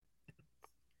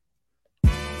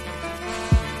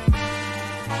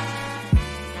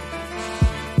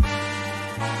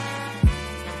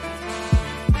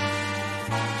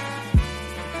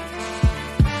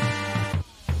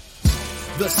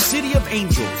city of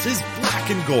angels is black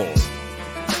and gold.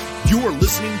 You are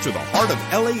listening to the Heart of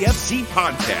LAFC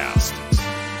podcast.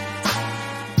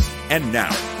 And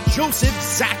now, Joseph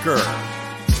Zacher.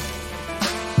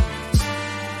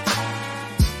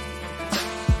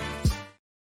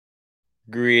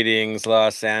 Greetings,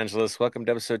 Los Angeles. Welcome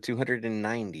to episode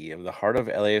 290 of the Heart of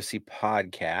LAFC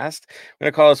podcast. I'm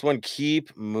going to call this one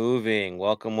Keep Moving.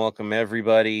 Welcome,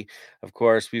 everybody. Of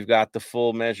course, we've got the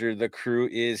full measure. The crew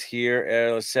is here.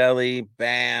 Araceli,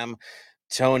 Bam,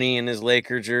 Tony in his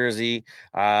Laker jersey.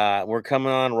 We're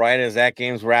coming on right as that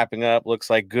game's wrapping up. Looks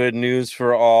like good news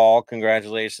for all.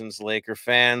 Congratulations, Laker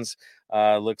fans.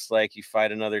 Looks like you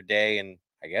fight another day and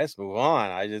I guess move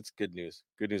on. It's good news.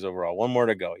 Good news overall. One more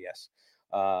to go. Yes.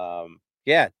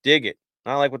 Yeah, dig it.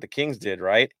 Not like what the Kings did,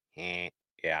 right?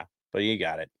 Yeah, but you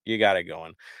got it. You got it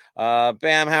going.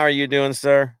 Bam, how are you doing,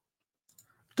 sir?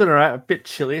 Doing all right. A bit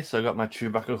chilly, so I got my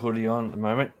Chewbacca hoodie on at the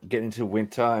moment. Getting into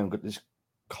winter and got this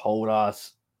cold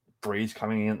ass breeze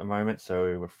coming in at the moment,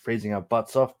 so we're freezing our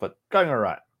butts off, but going all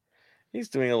right. He's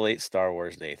doing a late Star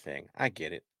Wars Day thing. I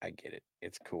get it.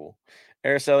 It's cool.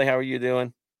 Araceli, how are you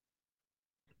doing?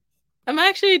 I'm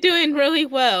actually doing really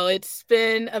well. It's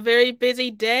been a very busy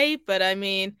day, but I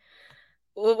mean,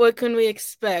 what can we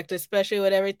expect, especially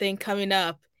with everything coming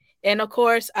up? And of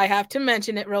course, I have to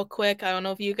mention it real quick. I don't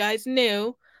know if you guys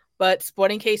knew, but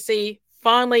Sporting KC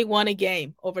finally won a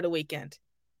game over the weekend.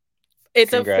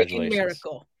 It's a freaking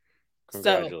miracle.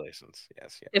 Congratulations. So,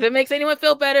 yes. If it makes anyone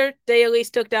feel better, they at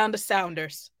least took down the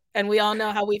Sounders. And we all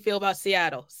know how we feel about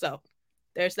Seattle. So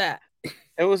there's that.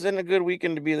 It was in a good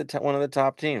weekend to be one of the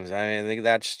top teams. I mean, I think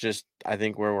that's just,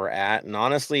 where we're at. And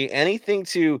honestly, anything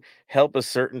to help a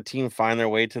certain team find their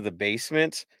way to the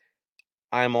basement,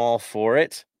 I'm all for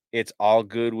it. It's all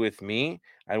good with me.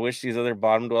 I wish these other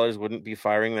bottom dwellers wouldn't be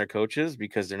firing their coaches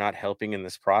because they're not helping in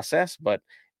this process. But,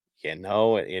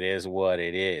 it is what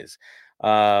it is.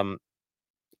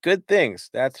 Good things,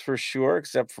 that's for sure,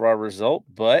 except for our result.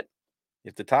 But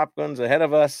if the top guns ahead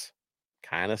of us,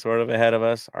 kind of sort of ahead of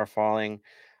us, are falling,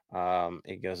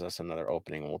 it gives us another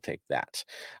opening. We'll take that.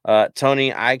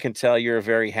 Tony, I can tell you're a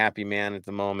very happy man at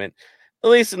the moment, at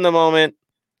least in the moment.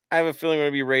 I have a feeling we're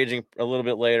going to be raging a little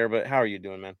bit later, but how are you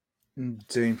doing, man? I'm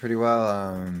doing pretty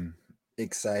well.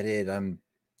 Excited. I'm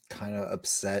kind of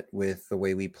upset with the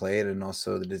way we played and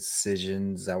also the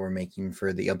decisions that we're making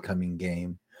for the upcoming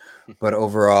game. But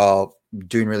overall,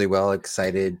 doing really well.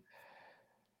 Excited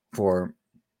for,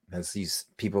 as these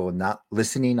people not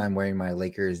listening, I'm wearing my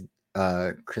Lakers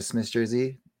Christmas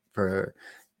jersey for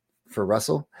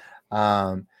Russell.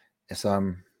 So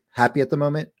I'm happy at the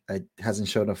moment. It hasn't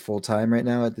shown up full time right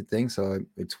now at the thing, so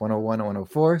it's 101 and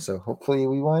 104. So hopefully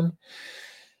we won.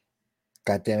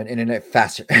 Goddamn it, internet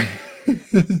faster.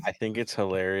 I think it's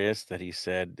hilarious that he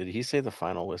said, did he say the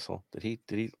final whistle? Did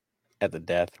he at the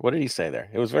death? What did he say there?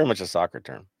 It was very much a soccer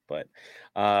term, but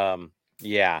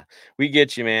yeah, we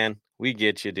get you, man. We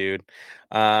get you, dude.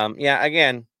 Yeah,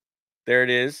 again, there it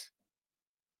is.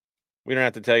 We don't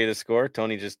have to tell you the score.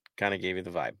 Tony just kind of gave you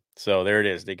the vibe. So there it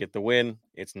is. They get the win.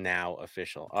 It's now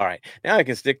official. All right. Now I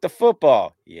can stick to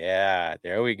football. Yeah,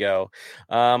 there we go.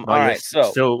 All right. So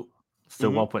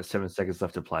still 1.7 seconds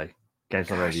left to play. Game's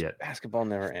not over yet. Basketball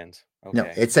never ends. Okay. No,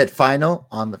 it said final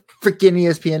on the freaking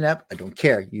ESPN app. I don't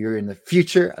care. You're in the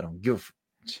future. I don't give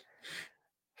a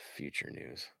future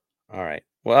news. All right.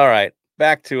 Well, all right.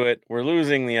 Back to it. We're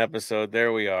losing the episode.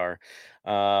 There we are.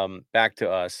 Back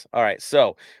to us. All right.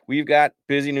 So we've got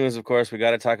busy news, of course. We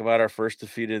got to talk about our first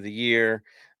defeat of the year.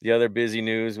 The other busy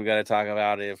news we got to talk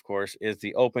about, of course, is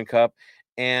the Open Cup.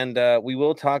 And we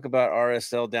will talk about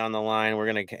RSL down the line.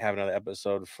 We're going to have another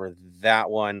episode for that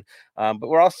one. But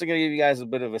we're also going to give you guys a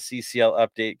bit of a CCL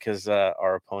update because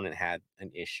our opponent had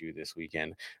an issue this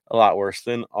weekend, a lot worse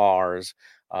than ours.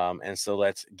 And so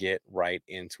let's get right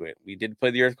into it. We did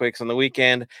play the Earthquakes on the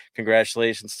weekend.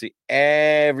 Congratulations to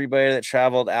everybody that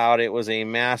traveled out. It was a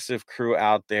massive crew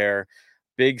out there,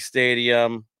 big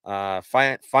stadium.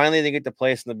 Finally they get to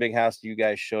place in the big house. You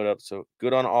guys showed up, so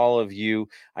good on all of you.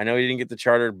 I know you didn't get the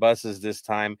chartered buses this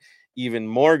time. Even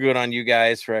more good on you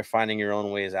guys for finding your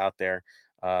own ways out there.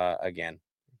 Again,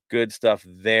 good stuff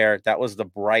there. That was the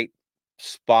bright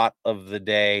spot of the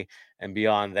day, and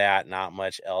beyond that, not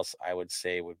much else I would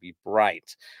say would be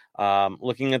bright.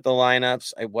 Looking at the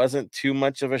lineups, it wasn't too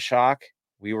much of a shock.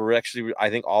 We were actually,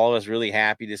 I think all of us really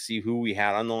happy to see who we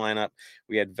had on the lineup.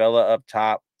 We had Vela up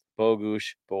top,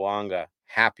 Bogusz, Boanga,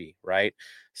 happy, right?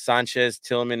 Sanchez,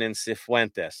 Tillman, and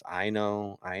Cifuentes. I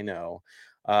know.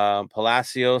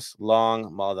 Palacios,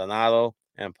 Long, Maldonado,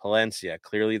 and Palencia.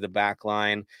 Clearly the back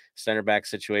line, center back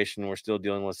situation, we're still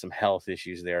dealing with some health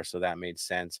issues there, so that made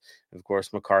sense. Of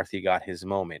course, McCarthy got his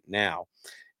moment. Now,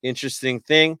 interesting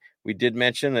thing, we did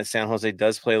mention that San Jose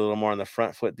does play a little more on the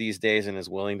front foot these days and is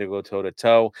willing to go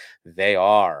toe-to-toe. They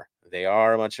are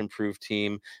a much improved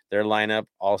team. Their lineup,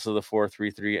 also the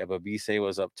 4-3-3. Ababise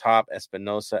was up top.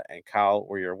 Espinosa and Cal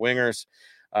were your wingers.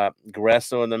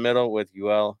 Grueso in the middle with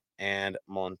Yuel and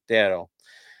Montero.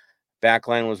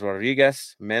 Backline was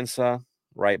Rodriguez, Mensah,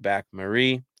 right back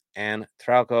Marie, and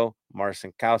Trauco.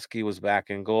 Marcinkowski was back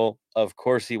in goal. Of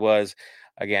course he was.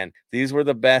 Again, these were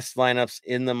the best lineups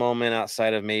in the moment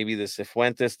outside of maybe the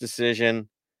Cifuentes decision.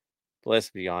 But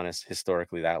let's be honest,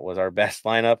 historically, that was our best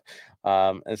lineup.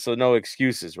 And so no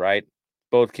excuses, right?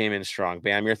 Both came in strong.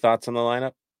 Bam, your thoughts on the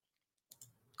lineup?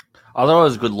 I thought it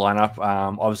was a good lineup.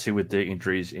 Obviously, with the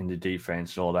injuries in the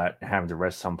defense and all that, having to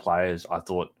rest some players, I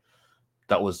thought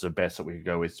that was the best that we could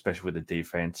go with, especially with the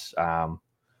defense.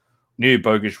 Knew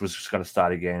Bogic was just going to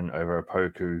start again over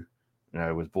Opoku,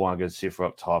 with Bouanga, Cifra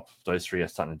up top. Those three are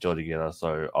starting to gel together.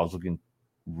 So I was looking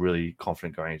really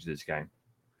confident going into this game.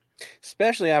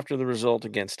 Especially after the result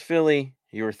against Philly.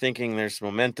 You were thinking there's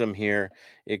momentum here.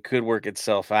 It could work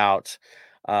itself out.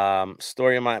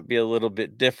 Story might be a little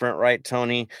bit different, right,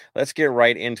 Tony? Let's get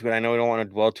right into it. I know we don't want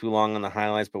to dwell too long on the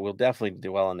highlights, but we'll definitely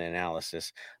dwell on the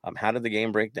analysis. How did the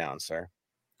game break down, sir?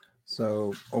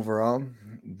 So overall,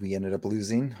 we ended up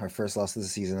losing our first loss of the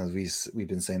season, as we've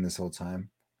been saying this whole time.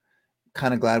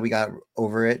 Kind of glad we got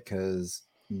over it, because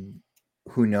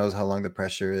who knows how long the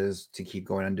pressure is to keep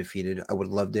going undefeated. I would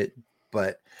have loved it,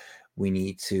 but we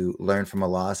need to learn from a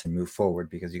loss and move forward,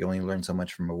 because you can only learn so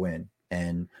much from a win.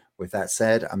 And with that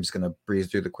said, I'm just going to breeze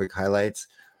through the quick highlights,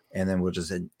 and then we'll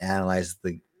just analyze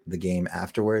the game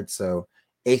afterwards. So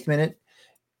 8th minute,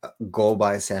 goal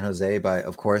by San Jose by,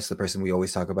 of course, the person we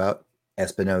always talk about,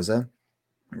 Espinosa.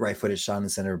 Right-footed shot in the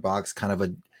center box,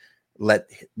 the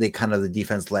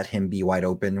defense let him be wide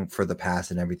open for the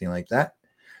pass and everything like that.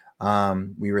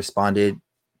 We responded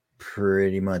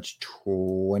pretty much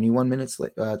 22 minutes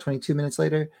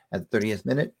later at the 30th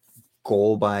minute.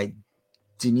 Goal by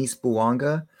Denise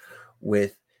Bouanga,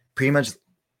 with pretty much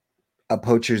a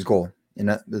poacher's goal. And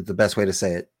the best way to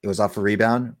say it. It was off a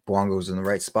rebound. Bouanga was in the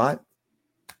right spot,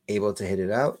 able to hit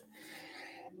it out.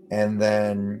 And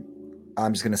then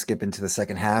I'm just going to skip into the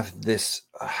second half. This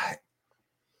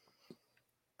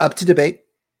up to debate.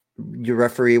 Your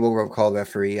referee will call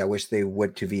referee. I wish they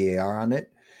would to VAR on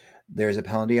it. There's a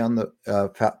penalty on the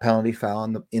penalty foul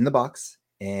in the box,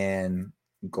 and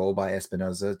goal by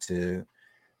Espinosa in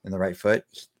the right foot.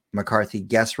 McCarthy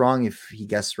guessed wrong. If he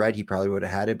guessed right, he probably would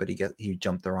have had it, but he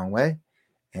jumped the wrong way,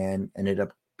 and ended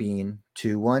up being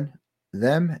 2-1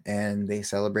 them, and they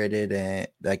celebrated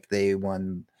like they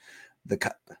won the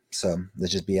cup. So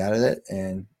let's just be out of it,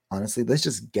 and honestly, let's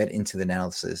just get into the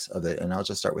analysis of it, and I'll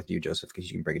just start with you, Joseph, because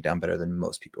you can break it down better than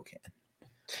most people can.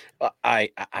 I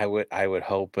would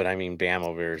hope, but I mean, Bam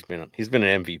over here he's been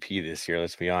an MVP this year.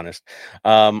 Let's be honest.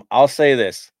 I'll say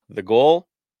this: the goal,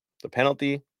 the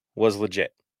penalty was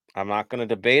legit. I'm not going to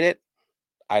debate it.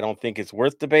 I don't think it's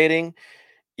worth debating.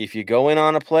 If you go in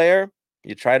on a player,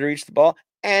 you try to reach the ball,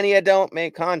 and you don't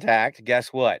make contact,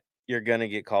 guess what? You're going to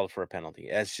get called for a penalty.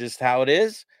 That's just how it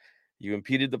is. You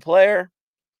impeded the player.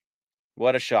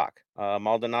 What a shock.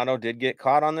 Maldonado did get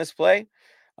caught on this play.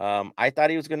 I thought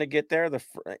he was going to get there.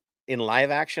 In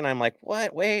live action, I'm like,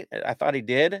 what? Wait, I thought he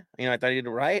did. I thought he did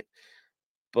right.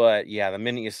 But yeah, the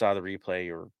minute you saw the replay,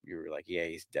 you were like, yeah,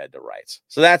 he's dead to rights.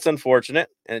 So that's unfortunate.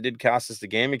 And it did cost us the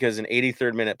game, because an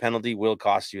 83rd minute penalty will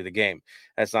cost you the game.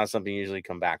 That's not something you usually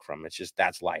come back from. It's just,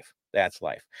 that's life. That's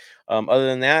life. Other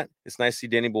than that, it's nice to see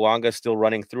Denny Bouanga still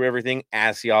running through everything,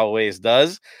 as he always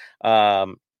does.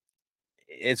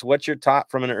 It's what you're taught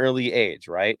from an early age,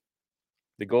 right?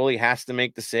 The goalie has to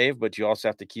make the save, but you also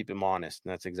have to keep him honest.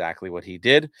 And that's exactly what he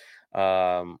did.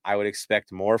 I would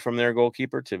expect more from their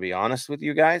goalkeeper, to be honest with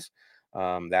you guys.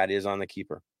 That is on the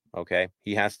keeper. Okay.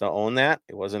 He has to own that.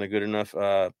 It wasn't a good enough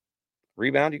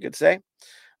rebound, you could say.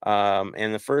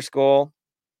 And the first goal,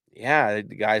 yeah, the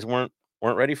guys weren't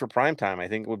ready for prime time. I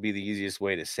think would be the easiest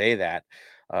way to say that.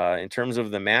 In terms of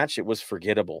the match, it was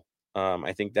forgettable.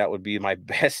 I think that would be my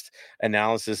best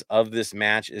analysis of this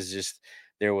match, is just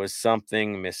there was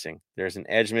something missing. There's an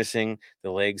edge missing. The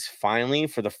legs finally,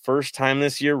 for the first time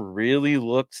this year, really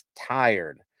looked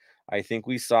tired. I think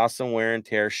we saw some wear and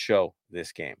tear show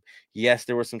this game. Yes,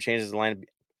 there were some changes in the line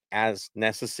as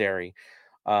necessary.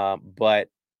 But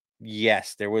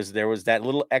yes, there was that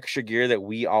little extra gear that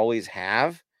we always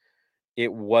have.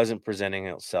 It wasn't presenting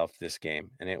itself this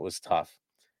game, and it was tough.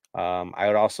 I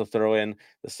would also throw in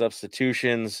the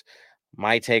substitutions.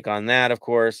 My take on that, of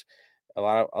course, a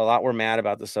lot were mad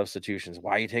about the substitutions.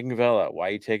 Why are you taking Vela? Why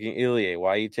are you taking Ilie? Why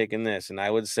are you taking this? And I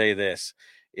would say this: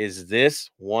 is this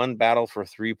one battle for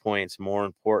 3 points more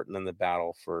important than the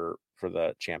battle for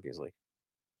the Champions League?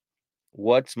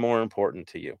 What's more important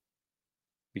to you?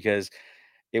 Because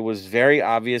it was very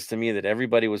obvious to me that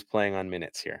everybody was playing on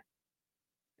minutes here.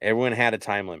 Everyone had a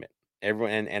time limit.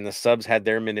 Everyone and the subs had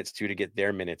their minutes too to get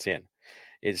their minutes in.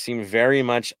 It seemed very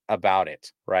much about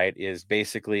it, right? Is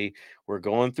basically we're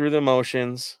going through the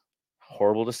motions.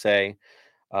 Horrible to say.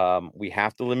 We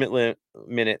have to limit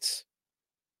minutes.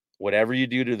 Whatever you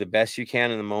do the best you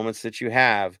can in the moments that you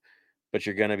have, but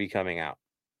you're going to be coming out.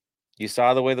 You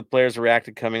saw the way the players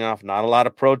reacted coming off. Not a lot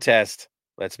of protest.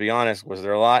 Let's be honest. Was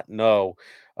there a lot? No,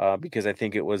 because I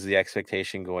think it was the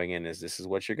expectation going in is this is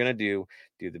what you're going to do.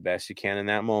 Do the best you can in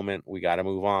that moment. We got to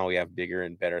move on. We have bigger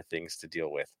and better things to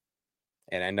deal with.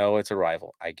 And I know it's a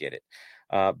rival. I get it.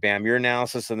 Bam, your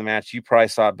analysis of the match, you probably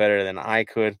saw it better than I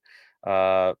could.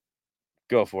 Go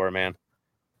for it, man.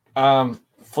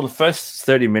 For the first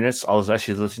 30 minutes, I was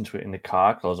actually listening to it in the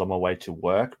car because I was on my way to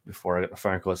work before I got a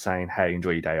phone call saying, hey,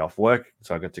 enjoy your day off work.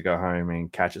 So I got to go home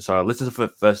and catch it. So I listened for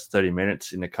the first 30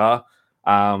 minutes in the car.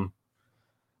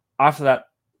 After that,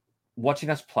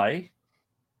 watching us play,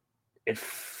 it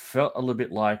felt a little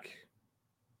bit like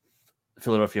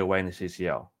Philadelphia away in the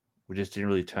CCL. We just didn't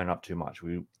really turn up too much.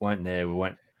 We weren't there. We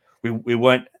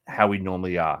weren't how we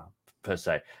normally are, per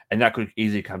se. And that could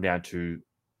easily come down to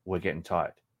we're getting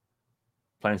tired.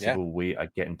 Plain and simple, we are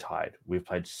getting tired. We've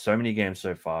played so many games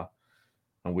so far,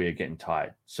 and we are getting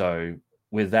tired. So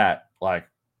with that, like,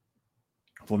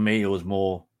 for me, it was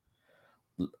more,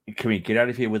 can we get out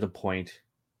of here with a point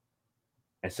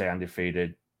and stay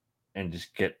undefeated and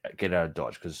just get out of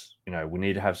Dodge? Because, we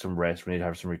need to have some rest. We need to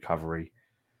have some recovery.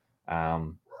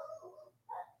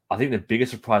 I think the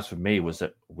biggest surprise for me was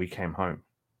that we came home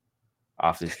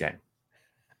after this game.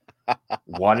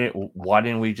 Why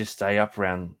didn't we just stay up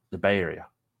around the Bay Area?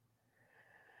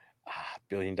 $1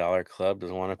 billion club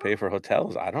doesn't want to pay for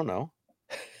hotels. I don't know.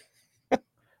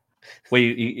 Well,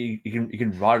 you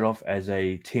can write it off as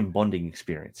a team bonding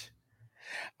experience.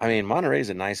 I mean, Monterey is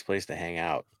a nice place to hang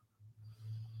out.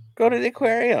 Go to the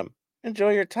aquarium.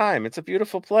 Enjoy your time. It's a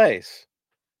beautiful place.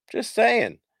 Just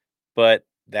saying. But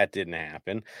that didn't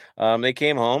happen. They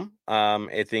came home.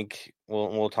 I think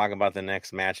we'll talk about the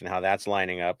next match and how that's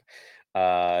lining up.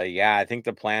 I think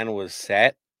the plan was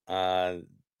set.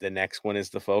 The next one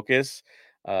is the focus.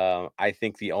 I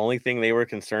think the only thing they were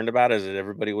concerned about is that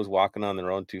everybody was walking on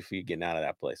their own 2 feet getting out of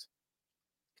that place.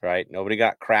 Right? Nobody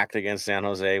got cracked against San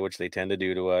Jose, which they tend to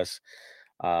do to us.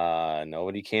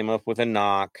 Nobody came up with a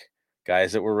knock.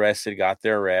 Guys that were rested got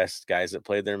their rest. Guys that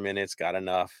played their minutes got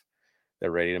enough.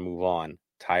 They're ready to move on.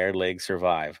 Tired legs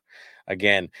survive.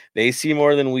 Again, they see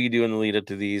more than we do in the lead up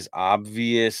to these.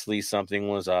 Obviously, something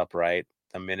was up, right?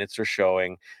 The minutes are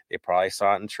showing. They probably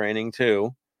saw it in training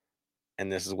too.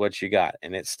 And this is what you got.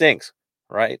 And it stinks,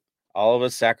 right? All of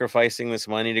us sacrificing this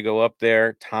money to go up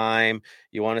there, time.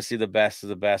 You want to see the best of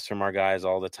the best from our guys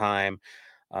all the time.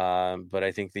 But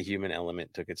I think the human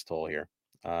element took its toll here.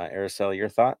 Araceli, your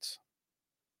thoughts?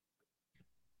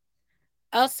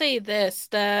 I'll say this.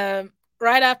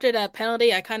 Right after that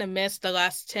penalty, I kind of missed the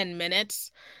last 10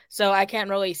 minutes. So I can't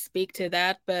really speak to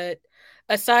that. But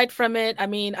aside from it, I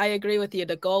mean, I agree with you.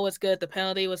 The goal was good. The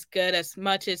penalty was good, as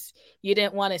much as you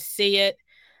didn't want to see it.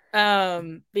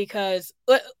 Because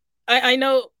I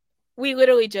know we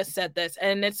literally just said this,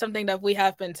 and it's something that we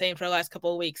have been saying for the last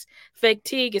couple of weeks.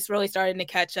 Fatigue is really starting to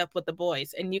catch up with the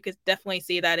boys, and you could definitely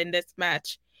see that in this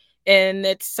match. And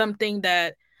it's something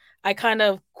that I kind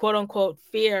of quote unquote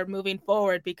fear moving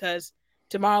forward, because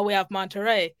tomorrow we have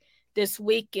Monterey. This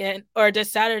weekend or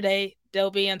this Saturday,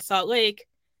 they'll be in Salt Lake.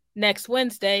 Next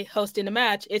Wednesday, hosting a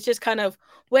match. It's just kind of,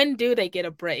 when do they get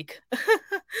a break?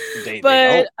 They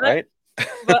don't, right?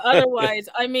 But otherwise,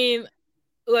 I mean,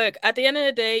 look, at the end of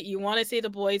the day, you want to see the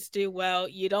boys do well.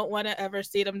 You don't want to ever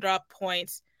see them drop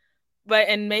points.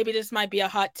 And maybe this might be a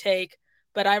hot take,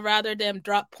 but I'd rather them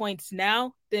drop points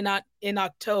now than not in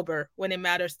October when it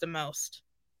matters the most.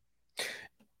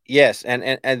 Yes,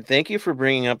 and thank you for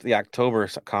bringing up the October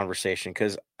conversation,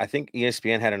 because I think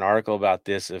ESPN had an article about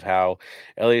this, of how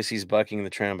LAFC's bucking the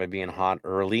trend by being hot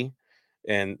early,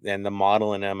 and the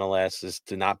model in MLS is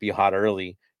to not be hot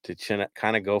early, to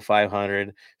kind of go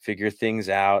 500, figure things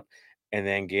out, and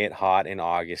then get hot in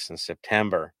August and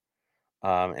September.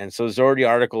 And so there's already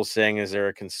articles saying, is there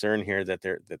a concern here that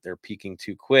they're peaking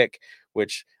too quick?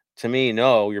 Which, to me,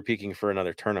 no, you're peaking for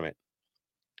another tournament,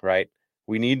 right?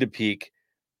 We need to peak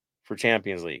for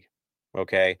Champions League.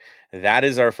 Okay. That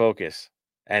is our focus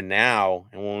And now,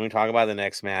 and when we talk about the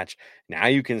next match, now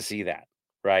you can see that,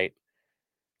 right?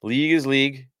 League is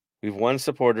league. We've won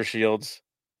supporter shields.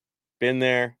 Been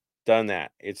there, done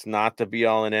that. It's not the be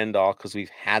all and end all because we've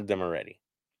had them already.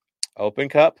 Open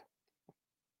Cup,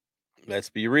 let's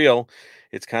be real.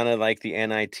 It's kind of like the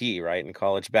NIT, right? In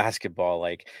college basketball.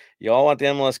 Like, you all want the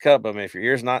MLS Cup, but if your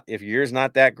year's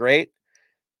not that great,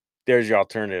 there's your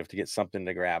alternative to get something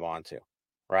to grab onto,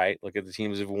 right? Look at the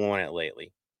teams who've won it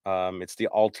lately. It's the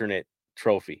alternate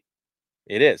trophy.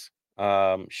 It is.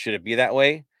 Should it be that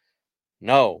way?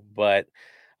 No, but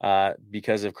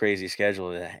because of crazy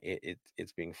schedule,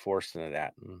 it's being forced into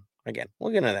that. And again,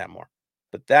 we'll get into that more.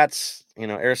 But that's,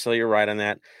 Araceli, you're right on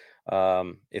that.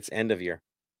 It's end of year.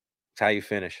 It's how you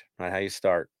finish, not how you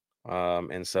start.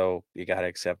 And so you got to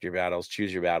accept your battles,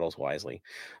 choose your battles wisely.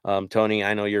 Tony,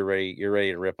 I know you're ready. You're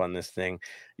ready to rip on this thing.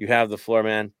 You have the floor,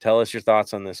 man. Tell us your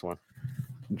thoughts on this one.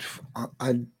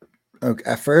 Okay,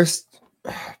 at first,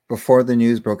 before the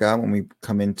news broke out, when we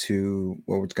come into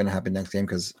what's going to happen next game,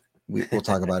 because we'll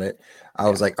talk about it, I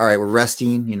was like, all right, we're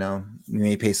resting. We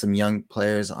may pay some young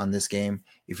players on this game.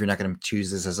 If you're not going to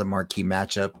choose this as a marquee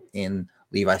matchup in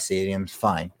Levi Stadium,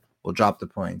 fine. We'll drop the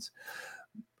points.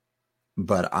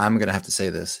 But I'm going to have to say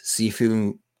this.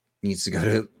 Sifu needs to go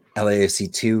to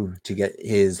LAFC 2 to get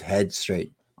his head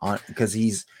straight on, because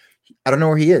I don't know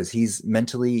where he is. He's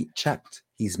mentally checked.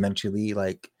 He's mentally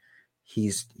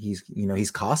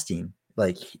he's costing.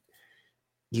 Like,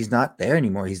 he's not there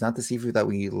anymore. He's not the Sifu that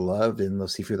we loved and the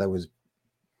Sifu that was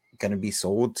going to be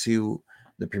sold to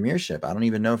the Premiership. I don't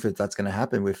even know if that's going to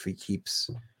happen if he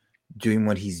keeps doing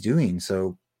what he's doing.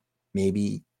 So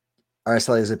maybe,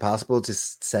 Araceli, is it possible to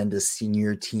send a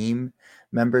senior team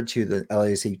member to the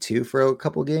LAFC 2 for a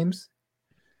couple games?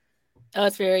 Oh,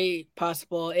 it's very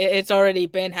possible. It's already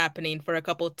been happening for a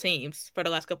couple of teams for the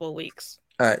last couple of weeks.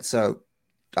 All right, so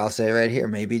I'll say right here,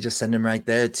 maybe just send him right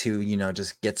there to,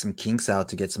 just get some kinks out,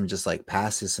 to get some just like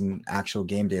passes, some actual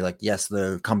game day. Like, yes,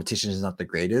 the competition is not the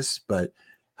greatest, but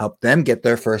help them get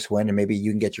their first win, and maybe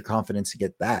you can get your confidence to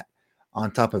get that.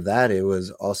 On top of that, it was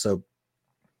also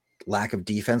lack of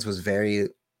defense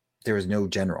there was no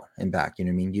general in back. You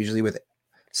know what I mean? Usually with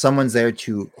someone's there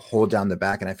to hold down the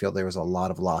back, and I feel there was a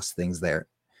lot of lost things there.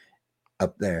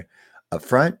 Up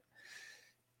front,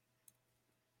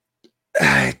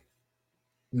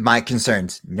 my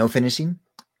concerns, no finishing,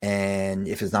 and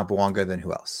if it's not Bouanga, then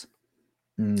who else?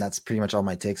 And that's pretty much all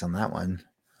my takes on that one.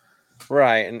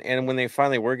 Right, and when they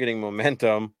finally were getting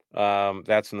momentum,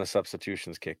 that's when the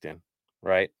substitutions kicked in,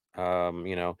 right? For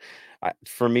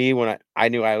me, when I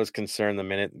knew I was concerned the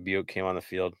minute Buick came on the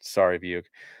field. Sorry,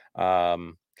 Buick.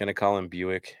 Gonna call him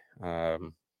Buick.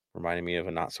 Reminding me of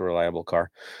a not so reliable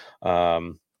car.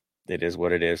 It is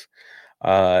what it is.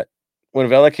 When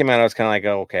Vela came out, I was kind of like,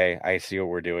 oh, okay, I see what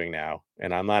we're doing now,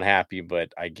 and I'm not happy,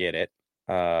 but I get it.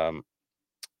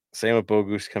 Same with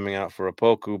Bogus coming out for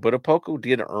Opoku, but Opoku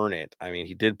did earn it. I mean,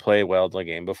 he did play well the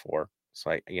game before,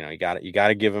 so you got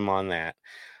to give him on that.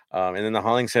 And then the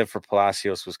Hollingshead for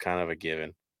Palacios was kind of a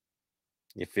given.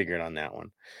 You figured on that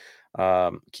one.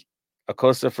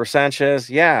 Acosta for Sanchez,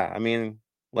 yeah. I mean,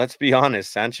 let's be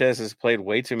honest. Sanchez has played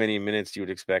way too many minutes you would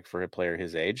expect for a player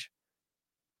his age.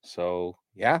 So,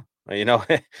 yeah.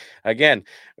 Again,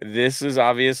 this is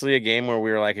obviously a game where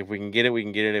we were like, if we can get it, we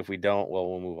can get it. If we don't, well,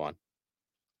 we'll move on.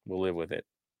 We'll live with it.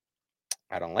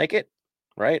 I don't like it,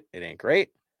 right? It ain't great,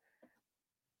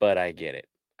 but I get it.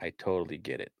 I totally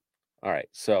get it. All right.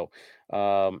 So,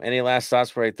 any last thoughts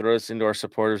before I throw this into our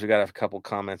supporters? We got a couple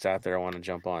comments out there I want to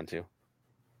jump on to.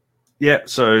 Yeah.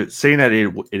 So, seeing that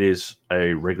it is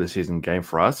a regular season game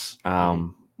for us,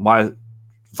 my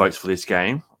votes for this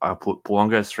game, I put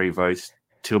Bouanga as 3 votes,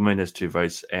 Tillman as 2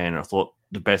 votes, and I thought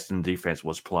the best in defense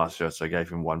was Palacio, so I gave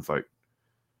him 1 vote.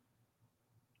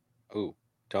 Ooh,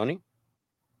 Tony?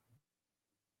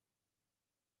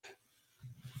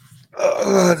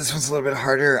 This one's a little bit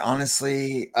harder,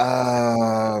 honestly.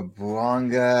 Bouanga,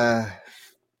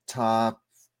 top.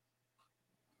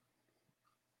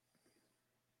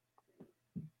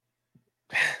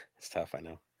 It's tough, I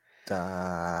know.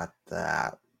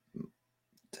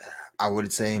 I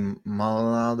would say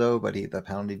Maldonado, but the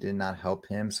penalty did not help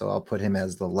him, so I'll put him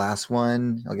as the last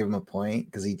one. I'll give him a point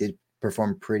because he did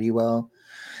perform pretty well.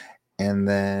 And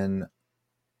then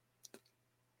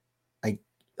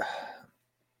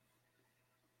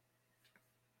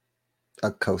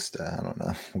Acosta, I don't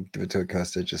know. We'll give it to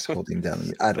Acosta, just holding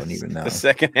down. I don't even know. The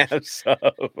second half sub.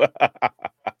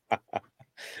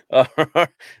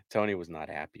 Tony was not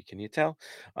happy. Can you tell?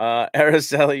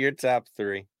 Araceli, your top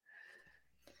 3.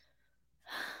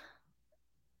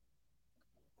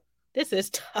 This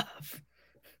is tough.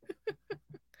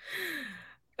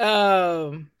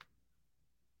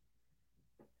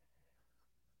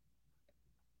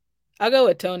 I'll go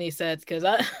with Tony says because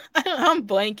I'm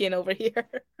blanking over here.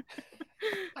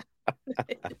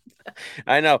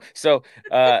 I know. So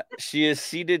she has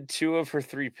seeded 2 of her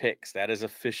 3 picks. That is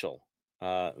official.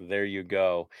 There you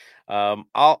go.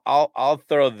 I'll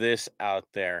throw this out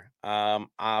there.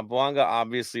 Bouanga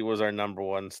obviously was our number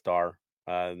 1 star.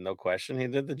 No question. He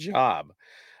did the job.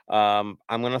 I'm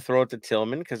gonna throw it to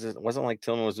Tillman because it wasn't like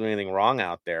Tillman was doing anything wrong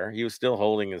out there. He was still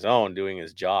holding his own, doing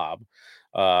his job.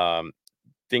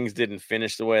 Things didn't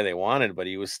finish the way they wanted, but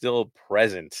he was still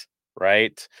present,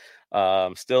 right?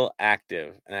 Still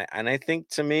active. And I think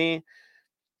to me,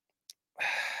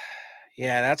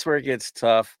 yeah, that's where it gets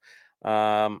tough.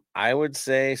 I would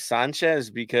say Sanchez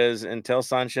because until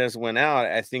Sanchez went out,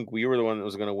 I think we were the one that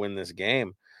was going to win this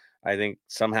game. I think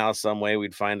somehow, some way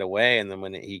we'd find a way. And then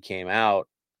when he came out,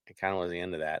 it kind of was the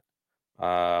end of that.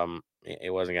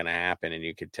 It wasn't going to happen. And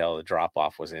you could tell the drop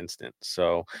off was instant.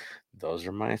 So those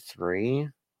are my 3.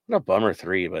 Not a bummer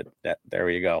 3, but there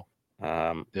you go.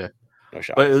 Yeah. No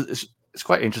shot. But it's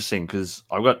quite interesting because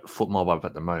I've got football up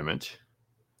at the moment.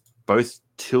 Both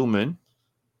Tillman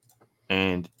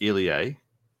and Ilie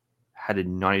had a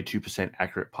 92%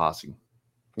 accurate passing.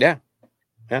 Yeah.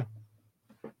 They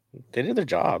did their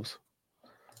jobs.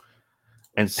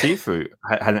 And Sifu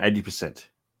had an 80%,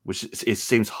 which it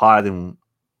seems higher than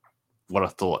what I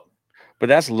thought. But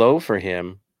that's low for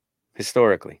him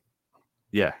historically.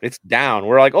 Yeah. It's down.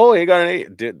 We're like, oh, he got an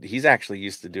 8. Dude, he's actually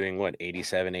used to doing what,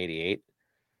 87, 88?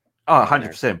 Oh,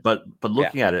 100%. But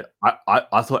looking at it,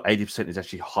 I thought 80% is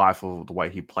actually high for the way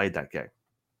he played that game.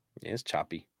 Yeah, it's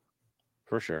choppy.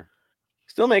 For sure.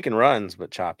 Still making runs,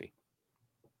 but choppy.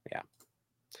 Yeah.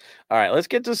 All right, let's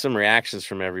get to some reactions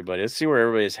from everybody. Let's see where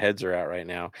everybody's heads are at right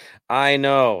now. I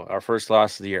know our first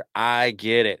loss of the year. I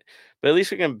get it. But at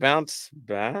least we can bounce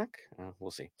back.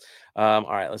 We'll see. All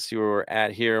right, let's see where we're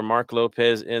at here. Mark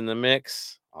Lopez in the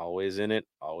mix. Always in it.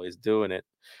 Always doing it.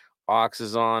 Ox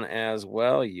is on as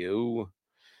well.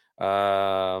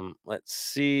 Let's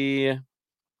see.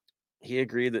 He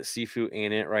agreed that Sifu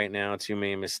ain't it right now. Too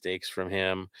many mistakes from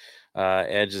him.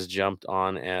 Edge has jumped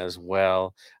on as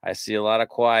well. I see a lot of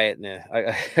quietness,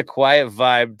 a quiet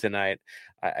vibe tonight.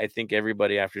 I think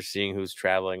everybody, after seeing who's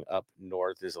traveling up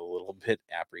north, is a little bit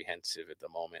apprehensive at the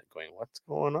moment, going, what's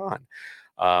going on?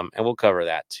 And we'll cover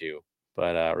that too.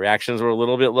 But reactions were a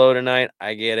little bit low tonight.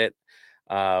 I get it.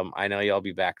 I know y'all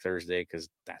be back Thursday because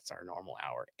that's our normal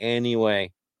hour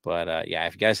anyway. But yeah,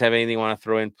 if you guys have anything you want to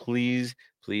throw in, please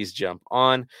jump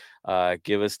on.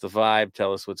 Give us the vibe.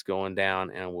 Tell us what's going down,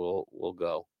 and we'll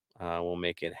go. We'll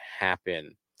make it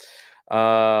happen.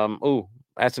 Oh,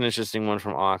 that's an interesting one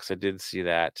from Ox. I did see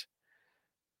that.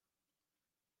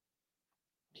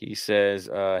 He says,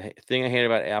 thing I hate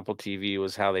about Apple TV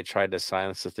was how they tried to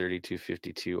silence the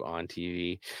 3252 on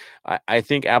TV. I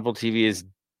think Apple TV is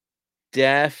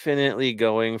definitely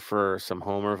going for some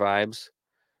Homer vibes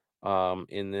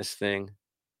in this thing,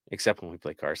 except when we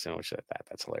play Carson, which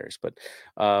that's hilarious. But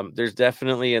there's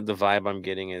definitely the vibe I'm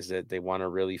getting is that they want to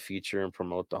really feature and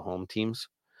promote the home teams,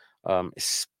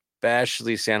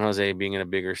 especially San Jose being in a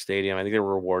bigger stadium. I think they're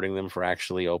rewarding them for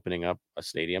actually opening up a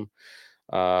stadium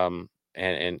and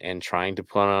trying to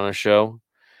put on a show.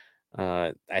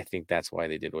 I think that's why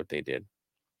they did what they did.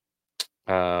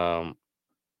 And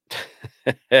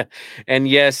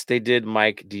yes, they did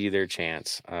Mike D their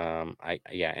chance.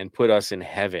 And put us in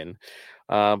heaven.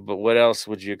 But what else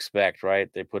would you expect,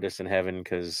 right? They put us in heaven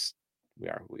because we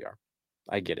are.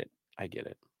 I get it.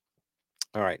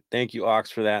 All right. Thank you, Ox,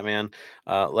 for that, man.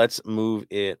 Let's move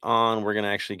it on. We're going to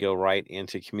actually go right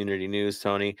into community news.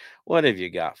 Tony, what have you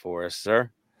got for us,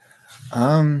 sir?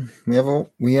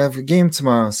 We have a game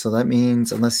tomorrow, so that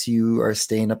means unless you are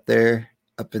staying up there,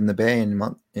 up in the Bay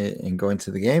and going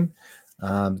to the game,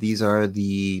 these are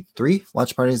the 3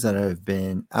 watch parties that have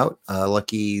been out.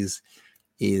 Lucky's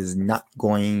is not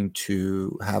going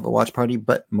to have a watch party,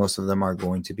 but most of them are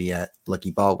going to be at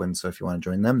Lucky Baldwin. So if you want to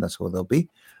join them, that's where they'll be.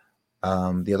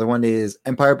 The other one is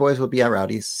Empire Boys will be at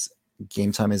Rowdy's.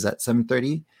 Game time is at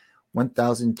 7:30,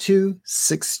 1002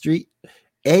 6th Street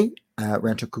A at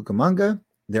Rancho Cucamonga.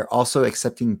 They're also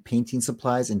accepting painting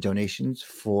supplies and donations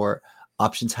for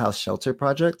Options House Shelter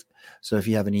Project. So if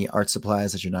you have any art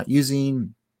supplies that you're not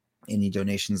using, any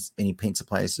donations, any paint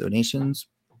supplies donations,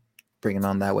 bring it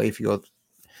on that way if you go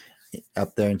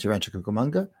up there into Rancho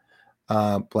Cucamonga.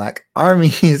 Black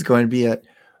Army is going to be at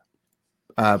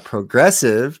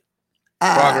Progressive.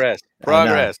 Progress.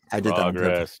 I did that on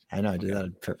purpose. I know I did that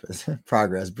on purpose.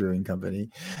 Progress Brewing Company,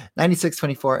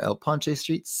 9624 El Ponche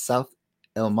Street, South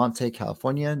El Monte,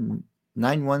 California,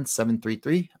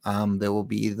 91733. There will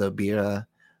be the Bira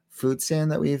food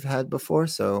stand that we've had before,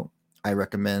 so I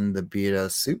recommend the Bira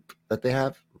soup that they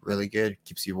have. Really good,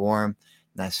 keeps you warm,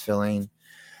 nice filling.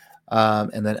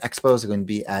 And then expos are going to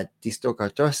be at Disto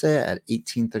Cartorce at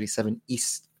 1837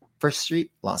 East 1st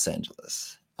Street, Los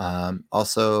Angeles.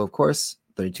 Also, of course,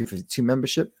 3252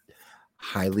 membership.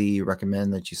 Highly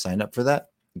recommend that you sign up for that.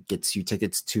 It gets you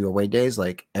tickets to away days.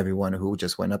 Like everyone who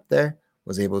just went up there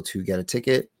was able to get a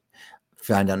ticket,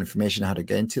 find out information how to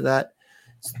get into that.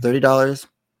 It's $30.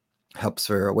 Helps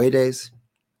for away days,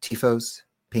 tifos,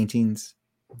 paintings,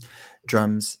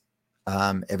 drums,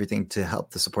 everything to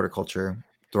help the supporter culture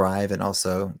thrive, and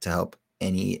also to help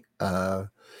any to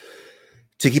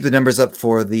keep the numbers up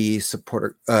for the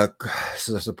supporters.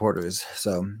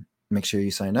 So make sure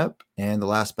you sign up. And the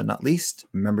last but not least,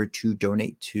 remember to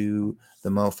donate to the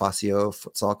Mo Facio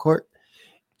Futsal Court.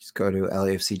 Just go to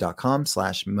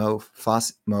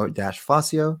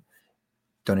lafc.com/mo-facio.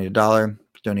 Donate $1.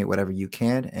 Donate whatever you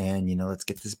can, and let's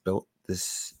get this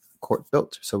court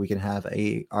built so we can have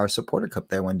our supporter cup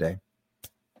there one day.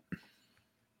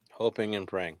 Hoping and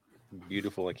praying.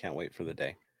 Beautiful. I can't wait for the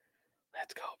day.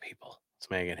 Let's go, people. Let's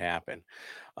make it happen.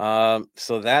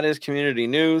 So that is community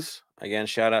news. Again,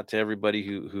 shout out to everybody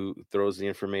who throws the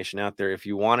information out there. If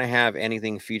you want to have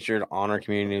anything featured on our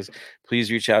community news, please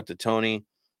reach out to Tony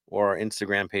or our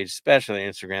Instagram page, especially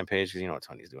Instagram page, because you know what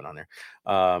Tony's doing on there.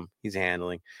 He's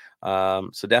handling.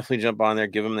 So definitely jump on there,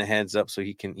 give him the heads up so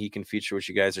he can feature what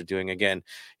you guys are doing. Again,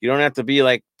 you don't have to be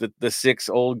like the 6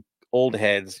 old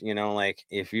heads, like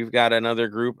if you've got another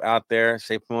group out there,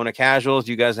 say Pomona Casuals,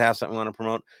 you guys have something you want to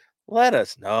promote, let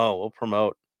us know. We'll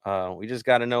promote. We just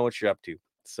got to know what you're up to.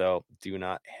 So do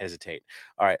not hesitate.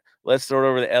 All right, let's throw it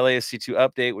over the LAFC2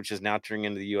 update, which is now turning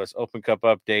into the U.S. Open Cup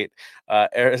update.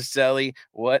 Araceli,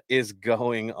 what is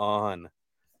going on?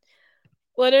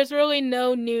 Well, there's really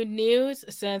no new news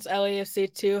since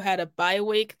LAFC2 had a bye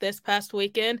week this past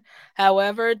weekend.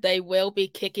 However, they will be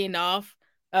kicking off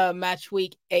match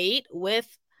week 8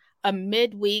 with a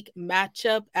midweek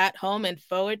matchup at home in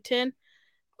Fullerton.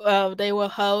 They will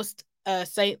host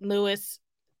St. Louis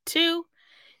 2.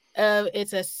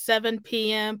 It's a 7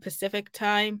 p.m. Pacific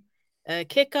time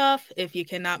kickoff. If you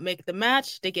cannot make the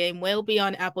match, the game will be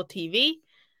on Apple TV.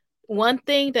 One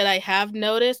thing that I have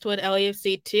noticed with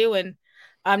LAFC2, and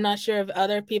I'm not sure if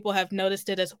other people have noticed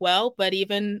it as well, but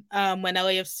even when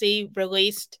LAFC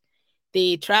released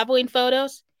the traveling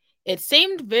photos, it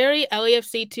seemed very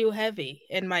LAFC2 heavy,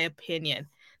 in my opinion.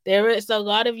 There is a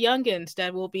lot of youngins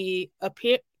that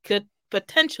could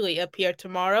potentially appear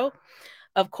tomorrow.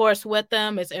 Of course, with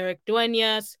them is Eric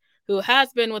Duenas, who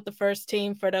has been with the first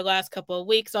team for the last couple of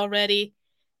weeks already.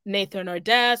 Nathan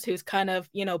Ordaz, who's kind of,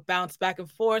 bounced back and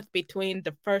forth between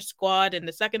the first squad and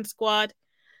the second squad.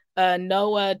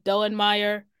 Noah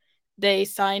Dollenmeyer, they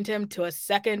signed him to a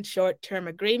second short-term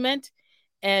agreement.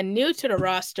 And new to the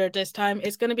roster this time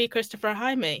is going to be Christopher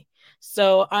Jaime.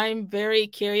 So I'm very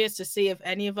curious to see if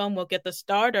any of them will get the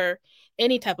start or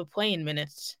any type of playing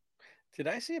minutes. Did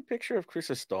I see a picture of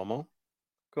Crisostomo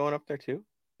going up there too?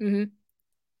 Mm-hmm.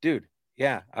 Dude,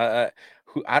 yeah. I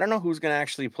don't know who's going to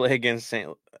actually play against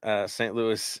St.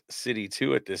 Louis City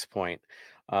 2 at this point,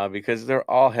 because they're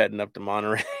all heading up to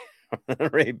Monterey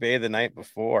Bay the night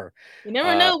before. You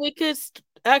never know. We could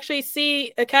actually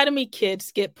see Academy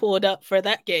kids get pulled up for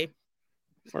that game.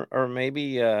 Or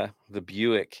maybe the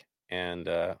Buick and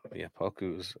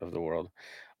Pokus of the world.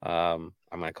 I'm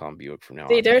going to call them Buick from now on.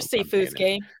 See, there's Seafood's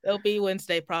game. It'll be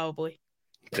Wednesday probably.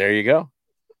 There you go.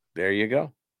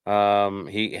 Work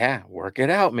it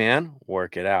out, man.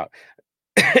 Work it out.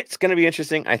 It's going to be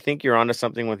interesting. I think you're onto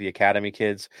something with the Academy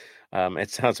kids.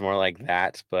 It sounds more like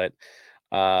that, but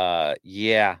really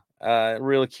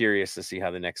curious to see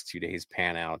how the next 2 days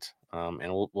pan out.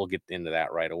 And we'll get into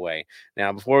that right away.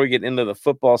 Now, before we get into the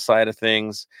football side of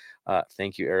things,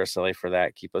 thank you, Araceli, for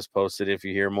that. Keep us posted if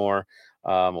you hear more.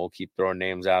 We'll keep throwing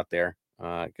names out there.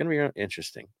 Going to be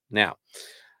interesting. Now,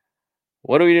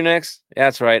 what do we do next?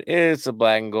 That's right. It's a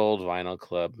Black and Gold Vinyl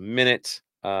Club Minute.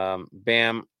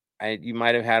 Bam. You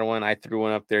might have had one. I threw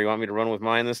one up there. You want me to run with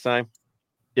mine this time?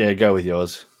 Yeah, go with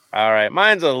yours. All right.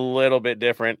 Mine's a little bit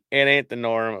different. It ain't the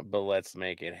norm, but let's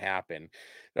make it happen.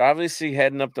 They're obviously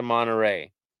heading up to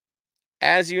Monterey.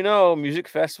 As you know, music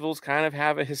festivals kind of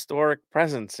have a historic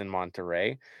presence in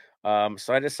Monterey. So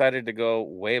I decided to go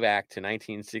way back to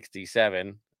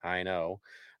 1967. I know.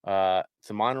 The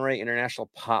Monterey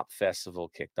International Pop Festival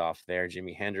kicked off there.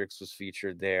 Jimi Hendrix was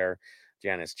featured there.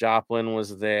 Janis Joplin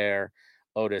was there.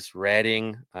 Otis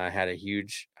Redding had a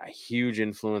huge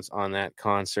influence on that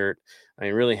concert. I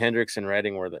mean, really, Hendrix and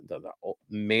Redding were the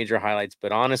major highlights.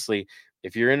 But honestly,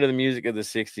 if you're into the music of the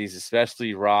 60s,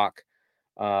 especially rock,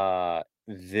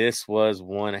 this was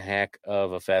one heck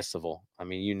of a festival. I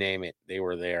mean, you name it, they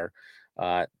were there.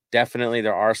 Definitely,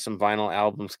 there are some vinyl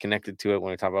albums connected to it.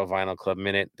 When we talk about Vinyl Club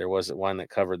Minute, there was one that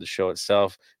covered the show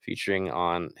itself, featuring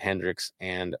on Hendrix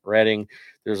and Redding.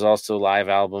 There's also live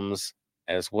albums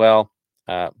as well.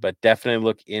 But definitely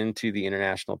look into the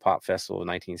International Pop Festival of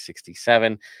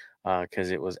 1967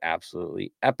 because it was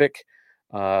absolutely epic.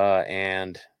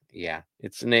 And yeah,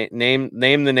 it's name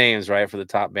the names, right, for the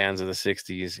top bands of the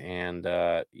 60s. And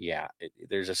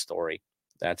there's a story.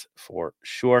 That's for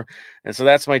sure. And so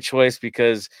that's my choice,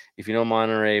 because if you know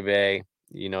Monterey Bay,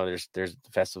 you know there's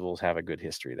festivals have a good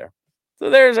history there.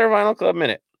 So there's our Vinyl Club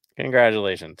Minute.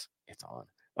 Congratulations. It's on.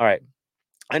 All right.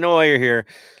 I know why you're here.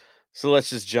 So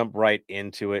let's just jump right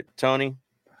into it. Tony?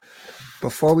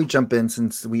 Before we jump in,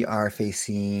 since we are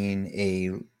facing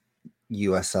a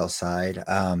USL side,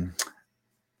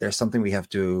 there's something we have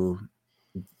to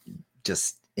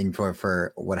just inform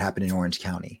for what happened in Orange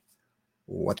County.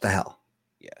 What the hell?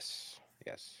 Yes.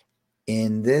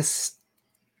 In this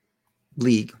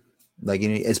league, like,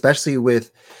 especially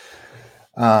with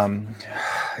one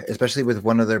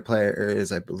of their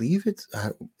players, I believe it's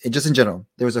just in general,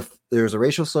 there was a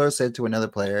racial slur said to another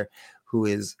player who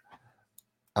is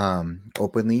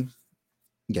openly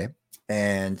gay,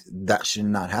 and that should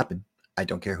not happen. I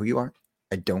don't care who you are.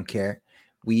 I don't care.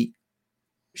 We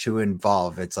should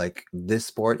evolve. It's like this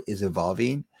sport is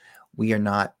evolving. We are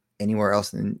not anywhere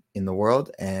else in the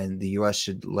world, and the US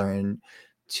should learn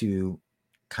to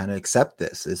kind of accept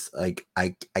this. It's like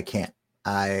I can't.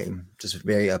 I'm just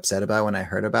very upset about it when I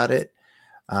heard about it.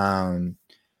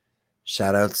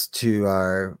 Shout outs to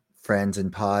our friends in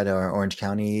pod, our Orange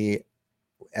County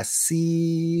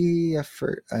SC. I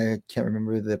can't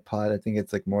remember the pod. I think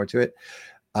it's like more to it.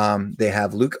 They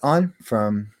have Luke on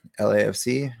from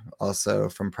LAFC, also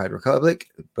from Pride Republic,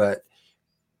 but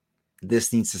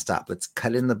this needs to stop. Let's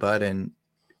cut in the bud, and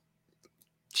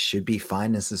should be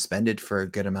fined and suspended for a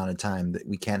good amount of time. That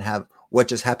we can't have what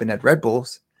just happened at Red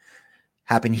Bulls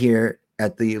happen here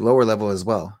at the lower level as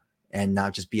well, and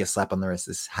not just be a slap on the wrist.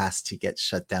 This has to get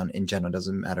shut down in general.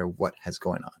 Doesn't matter what has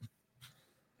going on.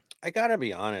 I gotta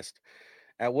be honest.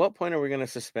 At what point are we going to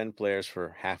suspend players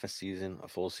for half a season, a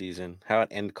full season? How it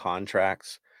end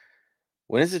contracts?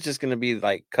 When is it just going to be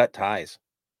like cut ties?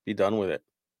 Be done with it.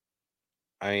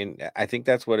 I mean, I think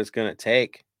that's what it's going to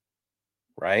take,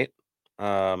 right?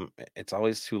 It's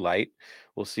always too late.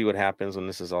 We'll see what happens when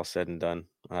this is all said and done.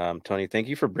 Tony, thank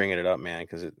you for bringing it up, man,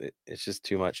 because it's just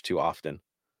too much, too often.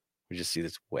 We just see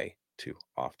this way too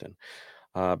often.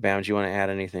 Bam, do you want to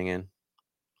add anything in?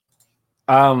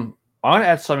 I want to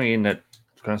add something in that.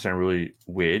 It's going to sound really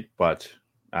weird, but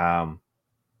well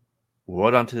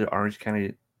done to the Orange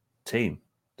County team.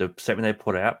 The statement they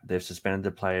put out, they've suspended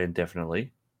the player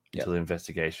indefinitely until the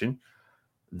investigation.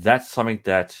 That's something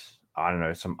that, I don't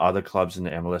know, some other clubs in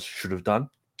the MLS should have done.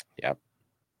 Yep.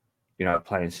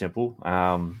 Plain and simple.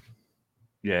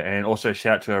 And also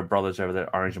shout out to our brothers over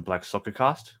there, Orange and Black Soccer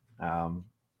Cast. For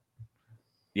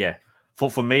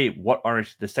me,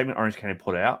 the statement Orange County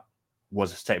put out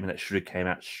was a statement that should have came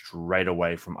out straight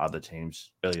away from other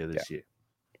teams earlier this year.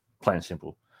 Plain and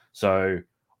simple. So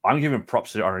I'm giving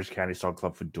props to the Orange County Soccer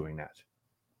Club for doing that.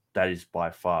 That is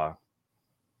by far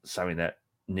something that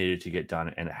needed to get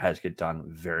done, and it has get done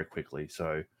very quickly.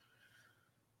 So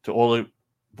to all the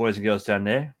boys and girls down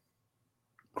there,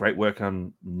 great work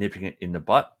on nipping it in the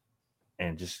butt,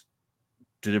 and just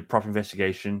do the proper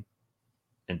investigation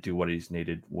and do what is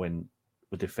needed with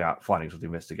the findings of the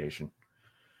investigation.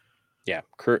 Yeah,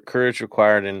 courage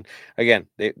required, and again,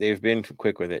 they've been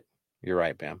quick with it. You're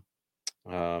right, Bam.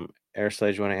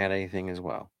 Aristotle, you want to add anything as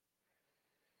well?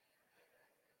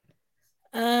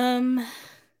 I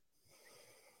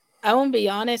won't be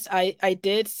honest. I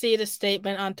did see the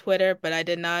statement on Twitter, but I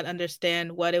did not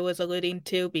understand what it was alluding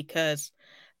to, because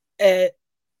there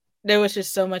was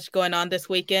just so much going on this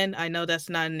weekend. I know that's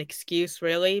not an excuse,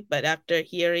 really, but after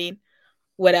hearing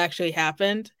what actually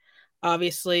happened,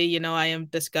 obviously, I am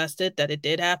disgusted that it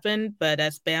did happen. But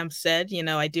as Bam said,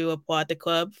 I do applaud the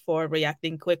club for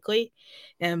reacting quickly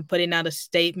and putting out a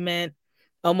statement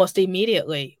almost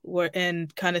immediately,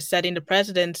 and kind of setting the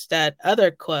precedents that other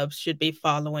clubs should be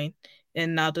following.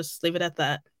 And I'll just leave it at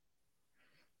that.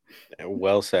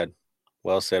 Well said.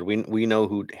 Well said. We know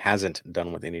who hasn't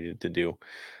done what they needed to do.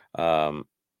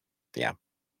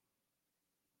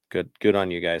 Good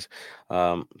on you guys.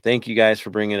 Thank you guys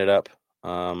for bringing it up.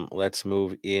 Let's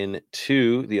move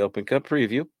into the Open Cup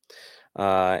preview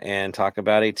and talk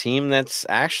about a team that's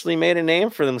actually made a name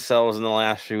for themselves in the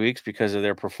last few weeks because of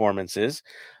their performances.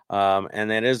 and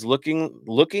that is looking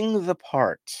the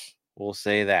part. We'll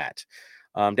say that.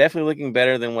 Definitely looking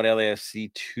better than what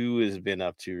LAFC 2 has been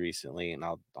up to recently, and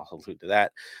I'll allude to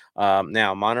that.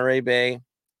 Now, Monterey Bay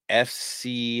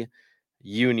FC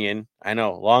Union. I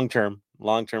know, long term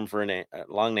for a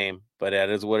long name, but that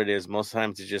is what it is. Most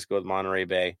times you just go with Monterey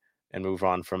Bay and move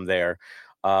on from there.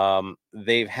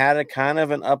 They've had a kind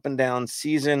of an up and down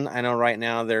season. I know right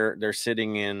now they're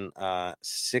sitting in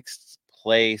 6th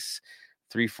place,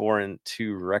 3-4-2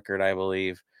 record, I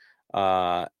believe.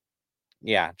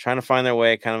 Yeah, trying to find their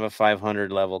way, kind of a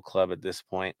 500 level club at this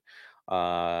point.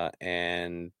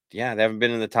 And yeah, they haven't been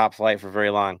in the top flight for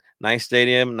very long. Nice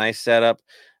stadium, nice setup.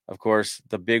 Of course,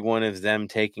 the big one is them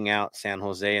taking out San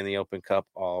Jose in the Open Cup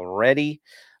already.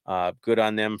 Good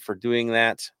on them for doing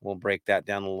that. We'll break that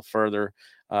down a little further.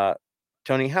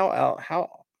 Tony, how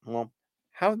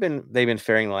have they been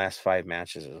faring the last 5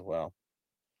 matches as well?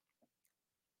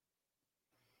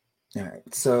 All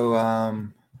right, so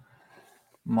I'm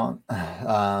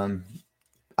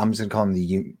just gonna call them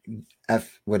the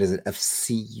What is it?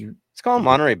 FCU. It's called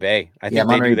Monterey Bay. I think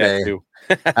Monterey they do that too.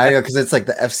 I know, because it's like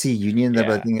the FC Union. Yeah.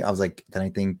 But I was like, then I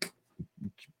think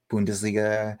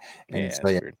Bundesliga.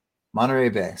 And Monterey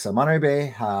Bay. So Monterey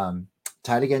Bay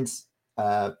tied against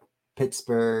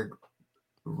Pittsburgh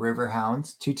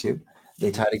Riverhounds 2-2.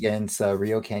 They tied against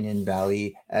Rio Canyon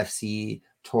Valley FC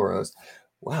Toros.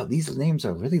 Wow, these names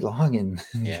are really long. And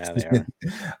yeah, they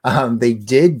are. They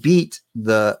did beat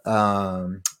the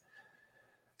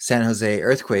San Jose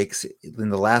Earthquakes in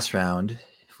the last round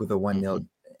with a 1-0,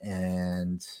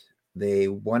 and they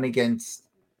won against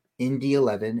Indy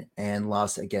 11 and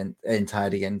lost again and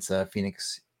tied against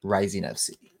Phoenix Rising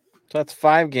FC. So that's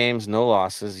 5 games, no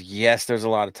losses. Yes, there's a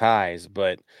lot of ties,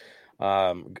 but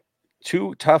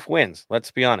 2 tough wins.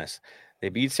 Let's be honest. They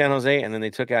beat San Jose, and then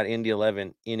they took out Indy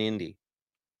 11 in Indy.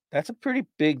 That's a pretty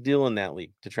big deal in that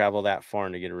league to travel that far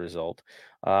and to get a result.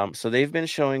 So they've been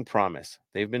showing promise.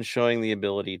 They've been showing the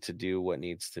ability to do what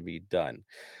needs to be done.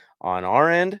 On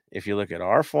our end, if you look at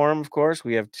our form, of course,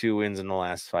 we have 2 wins in the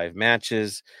last 5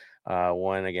 matches.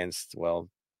 One against,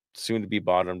 soon to be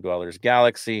bottom dwellers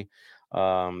Galaxy.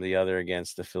 The other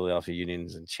against the Philadelphia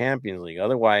Unions in Champions League.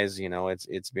 Otherwise,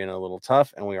 it's been a little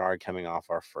tough, and we are coming off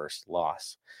our first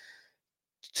loss.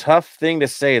 Tough thing to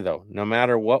say, though. No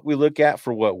matter what we look at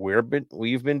for what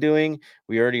we've been doing,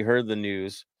 we already heard the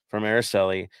news from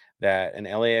Araceli that an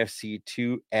LAFC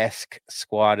 2-esque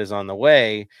squad is on the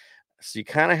way. So you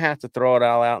kind of have to throw it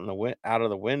all out of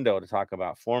the window to talk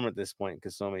about form at this point,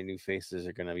 because so many new faces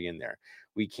are going to be in there.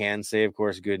 We can say, of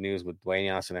course, good news with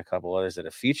Dueñas and a couple others that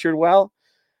have featured well,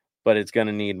 but it's going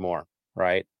to need more,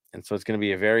 right? And so it's going to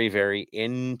be a very, very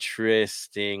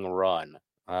interesting run.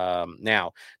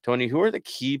 Now, Tony, who are the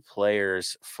key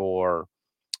players for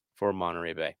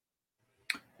Monterey Bay?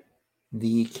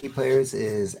 The key players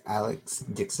is Alex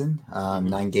Dixon,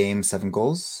 9 games, 7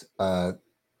 goals.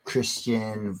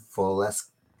 Christian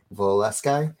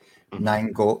Volesky,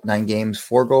 9 games,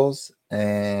 4 goals.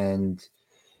 And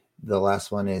the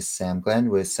last one is Sam Glenn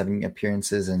with 7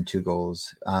 appearances and 2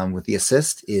 goals. With the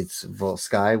assist, it's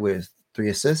Volesky with 3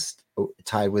 assists,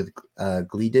 tied with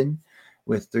Gleeden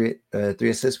with 3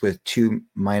 assists with 2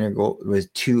 minor goals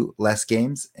with 2 less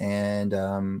games, and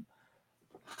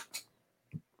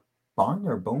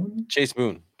Chase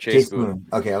Boone.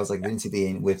 Okay, I was like, didn't see the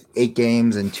name, with 8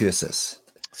 games and 2 assists.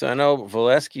 So I know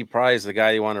Volesky probably is the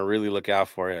guy you want to really look out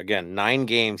for. Again, 9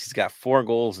 games, he's got 4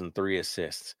 goals and 3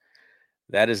 assists.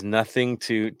 That is nothing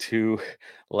to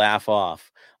laugh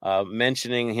off.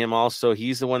 Mentioning him also,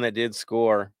 he's the one that did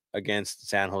score against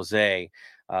San Jose.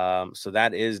 So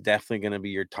that is definitely going to be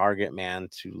your target man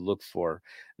to look for.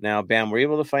 Now, Bam, were you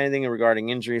able to find anything regarding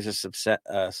injuries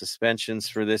or suspensions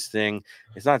for this thing?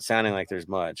 It's not sounding like there's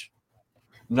much.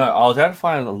 No, I was able to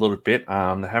find a little bit. They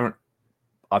haven't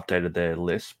updated their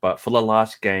list, but for the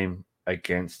last game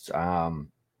against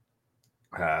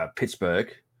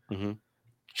Pittsburgh,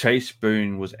 Chase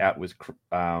Boone was out with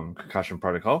concussion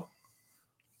protocol.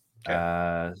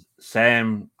 Okay.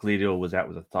 Sam Gleedle was out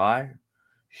with a thigh.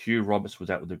 Hugh Roberts was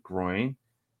out with a groin,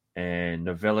 and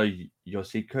Novella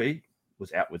Yosiki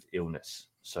was out with illness.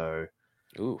 So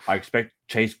I expect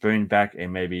Chase Boone back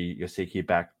and maybe Yosiki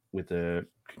back with the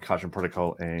concussion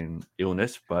protocol and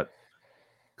illness, but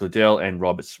Gleedle and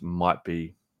Roberts might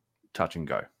be touch and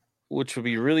go. Which would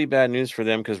be really bad news for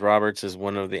them, because Roberts is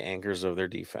one of the anchors of their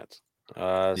defense.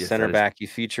 Yes, center back, he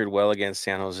featured well against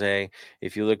San Jose.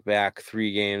 If you look back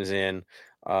 3 games in,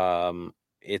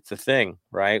 it's a thing,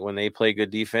 right? When they play good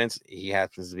defense, he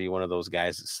happens to be one of those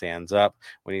guys that stands up.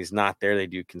 When he's not there, they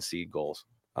do concede goals.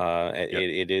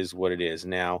 It is what it is.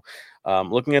 Now,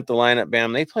 looking at the lineup,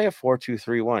 Bam, they play a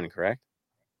 4-2-3-1, correct?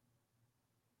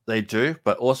 They do,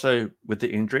 but also with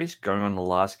the injuries going on in the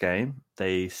last game,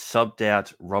 they subbed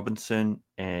out Robinson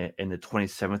in the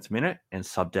 27th minute and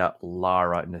subbed out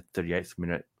Lara in the 38th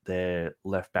minute, their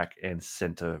left back and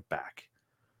centre back.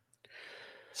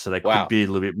 So they could be a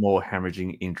little bit more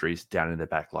hemorrhaging injuries down in their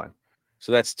back line.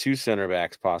 So that's 2 center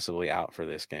backs possibly out for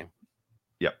this game.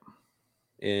 Yep.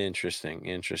 Interesting.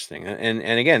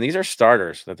 And again, these are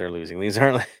starters that they're losing. These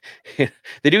aren't like,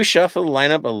 they do shuffle the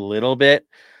lineup a little bit,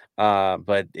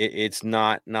 but it's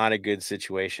not a good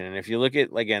situation. And if you look at,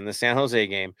 again, the San Jose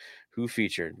game, who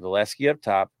featured? Valesky up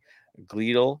top,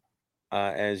 Gleedle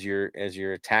as your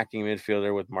attacking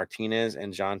midfielder with Martinez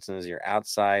and Johnson as your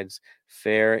outsides,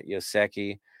 Fair,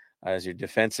 Yoseki as your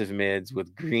defensive mids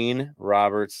with Green,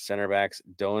 Roberts, center backs,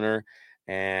 Donor,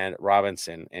 and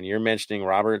Robinson. And you're mentioning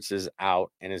Roberts is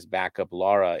out and his backup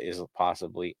Lara is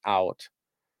possibly out,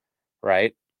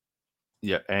 right?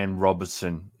 Yeah, and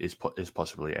Robertson is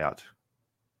possibly out.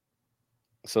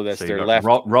 So that's their left.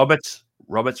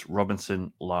 Roberts,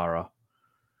 Robinson, Lara.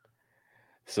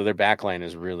 So their back line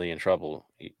is really in trouble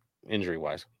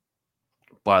injury-wise.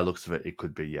 By the looks of it, it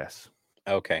could be, yes.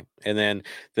 Okay. And then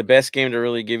the best game to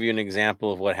really give you an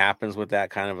example of what happens with that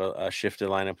kind of a shifted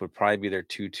lineup would probably be their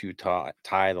 2-2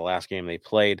 tie the last game they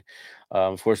played.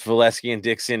 Of course, Valesky and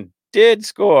Dixon did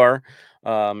score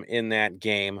in that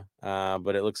game,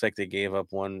 but it looks like they gave up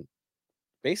one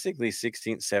basically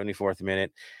 16th, 74th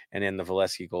minute, and then the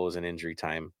Valesky goal is an injury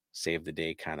time, save the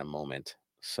day kind of moment.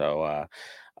 So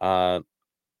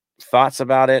thoughts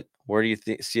about it? Where do you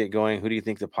see it going? Who do you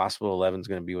think the possible 11 is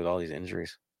going to be with all these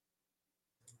injuries?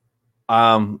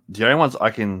 The only ones I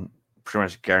can pretty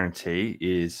much guarantee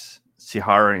is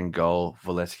Sihara in goal,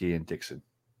 Valesky and Dixon.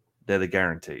 They're the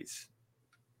guarantees.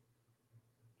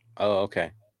 Oh,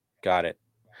 okay. Got it.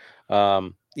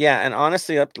 Yeah, and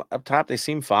honestly, up top, they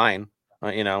seem fine.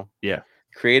 Yeah.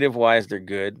 Creative-wise, they're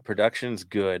good. Production's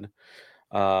good.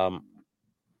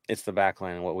 It's the back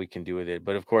line and what we can do with it.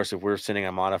 But, of course, if we're sending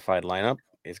a modified lineup,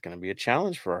 it's going to be a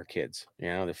challenge for our kids,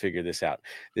 to figure this out.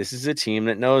 This is a team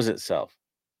that knows itself,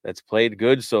 that's played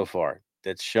good so far,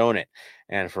 that's shown it.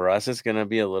 And for us, it's going to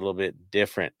be a little bit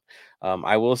different.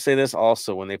 I will say this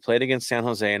also. When they played against San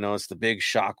Jose, I know it's the big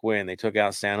shock win. They took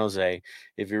out San Jose.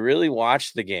 If you really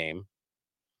watched the game,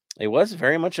 it was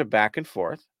very much a back and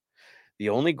forth. The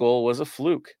only goal was a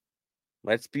fluke.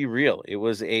 Let's be real. It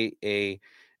was a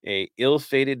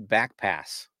ill-fated back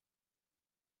pass.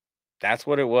 That's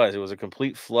what it was. It was a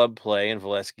complete flub play, and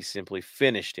Valesky simply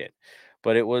finished it.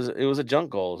 But it was a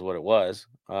junk goal is what it was.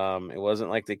 It wasn't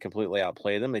like they completely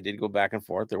outplayed them. They did go back and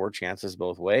forth. There were chances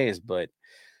both ways, but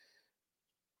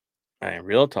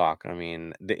real talk.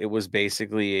 It was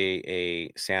basically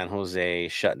a San Jose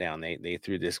shutdown. They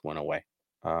threw this one away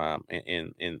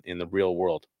in the real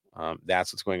world.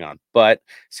 That's what's going on. But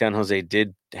San Jose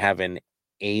did have an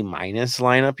A-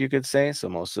 lineup, you could say. So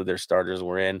most of their starters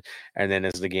were in. And then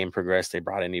as the game progressed, they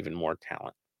brought in even more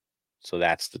talent. So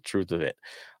that's the truth of it.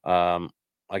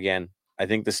 Again, I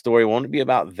think the story won't be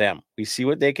about them. We see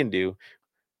what they can do.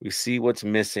 We see what's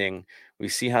missing. We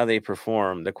see how they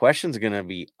perform. The question's going to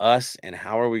be us and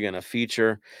how are we going to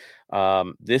feature.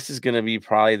 This is going to be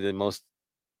probably the most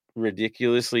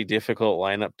ridiculously difficult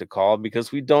lineup to call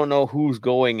because we don't know who's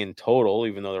going in total,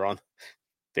 even though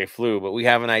they flew, but we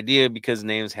have an idea because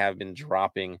names have been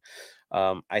dropping.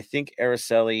 I think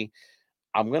Araceli,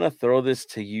 I'm going to throw this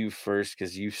to you first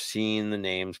because you've seen the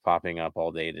names popping up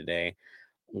all day today.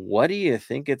 What do you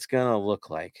think it's going to look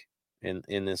like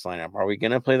in this lineup? Are we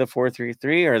going to play the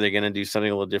 4-3-3 or are they going to do something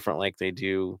a little different like they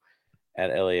do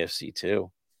at LAFC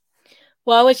 2?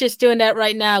 Well, I was just doing that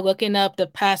right now, looking up the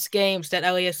past games that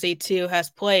LAFC 2 has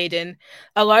played, and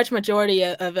a large majority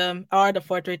of them are the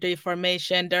 4-3-3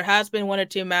 formation. There has been one or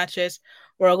two matches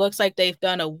where it looks like they've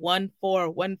done a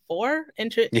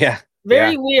 1-4-1-4.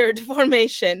 Very weird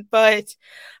formation, but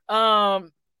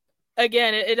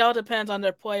again, it all depends on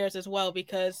their players as well,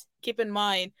 because keep in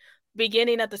mind,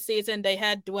 beginning of the season, they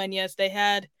had Duenas, they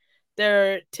had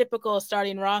their typical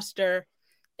starting roster,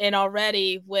 and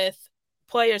already with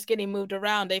players getting moved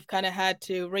around, they've kind of had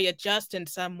to readjust in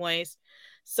some ways.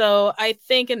 So I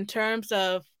think in terms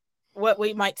of what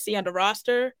we might see on the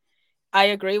roster, I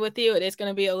agree with you. It is going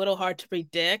to be a little hard to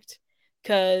predict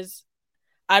because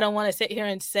I don't want to sit here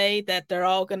and say that they're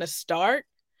all going to start,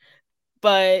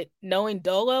 but knowing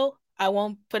Dolo, I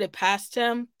won't put it past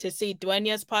him to see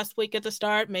Duenas possibly get the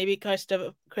start. Maybe excuse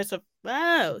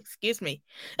me.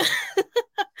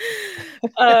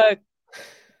 That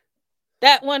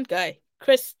one guy,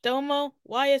 Chris Domo,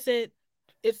 why is it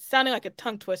it's sounding like a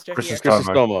tongue twister here.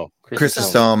 Crisostomo.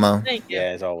 Crisostomo. Thank you. Yeah,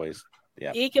 as always.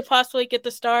 Yeah. He could possibly get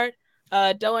the start.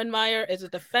 Doenmeyer is a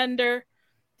defender.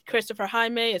 Christopher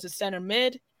Jaime is a center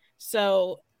mid.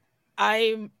 So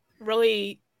I'm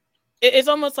really, it's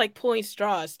almost like pulling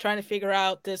straws, trying to figure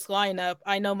out this lineup.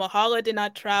 I know Mahala did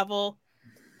not travel.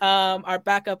 Our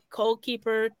backup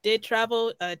goalkeeper did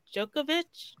travel. Jakupovic.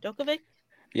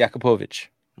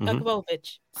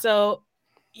 Jakupovic. So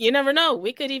you never know.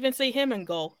 We could even see him in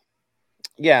goal.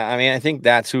 Yeah, I mean, I think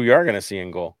that's who you are going to see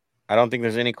in goal. I don't think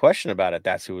there's any question about it.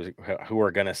 That's who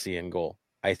we're going to see in goal.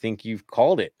 I think you've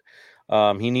called it.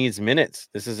 He needs minutes.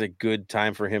 This is a good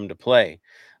time for him to play.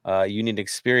 You need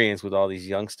experience with all these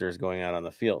youngsters going out on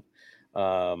the field.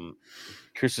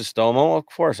 Crisostomo, of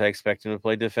course, I expect him to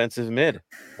play defensive mid.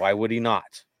 Why would he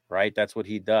not? Right? That's what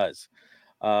he does.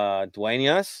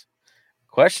 Duenas,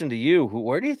 question to you.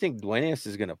 Where do you think Duenas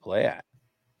is going to play at?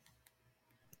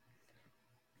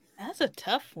 That's a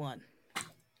tough one.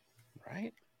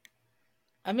 Right?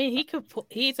 I mean,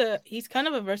 he's kind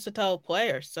of a versatile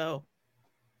player, so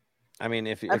I mean,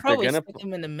 if I'd probably stick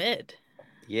him in the mid.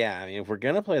 Yeah, I mean, if we're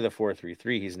gonna play the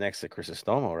 4-3-3, he's next to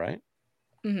Crisostomo, right?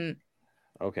 Mm-hmm.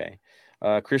 Okay.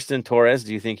 Kristen Torres,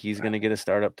 do you think he's gonna get a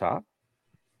start up top?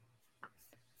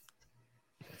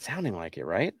 It's sounding like it,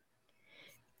 right?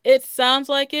 It sounds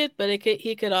like it, but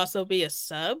he could also be a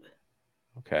sub.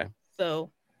 Okay. So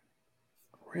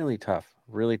really tough.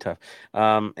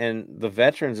 And the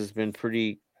veterans has been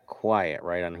pretty quiet,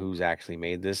 right, on who's actually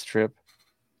made this trip.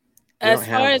 As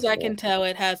far as I can tell,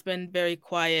 it has been very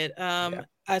quiet.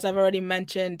 As I've already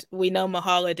mentioned, we know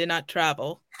Mahala did not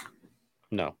travel.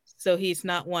 No. So he's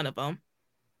not one of them.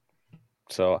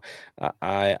 So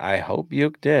I hope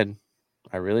Yuke did.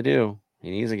 I really do. He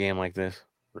needs a game like this.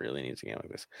 Really needs a game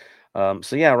like this.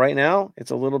 So yeah, right now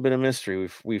it's a little bit of mystery.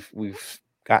 We've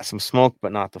got some smoke,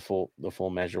 but not the full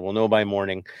measure. We'll know by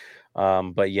morning.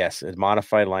 But yes, a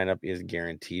modified lineup is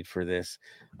guaranteed for this.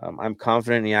 I'm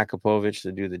confident in Jakupovic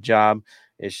to do the job.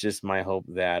 It's just my hope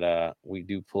that we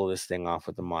do pull this thing off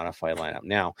with the modified lineup.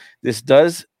 Now, this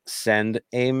does send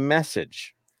a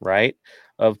message, right,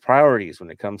 of priorities when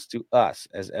it comes to us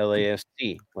as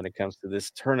LAFC, when it comes to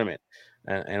this tournament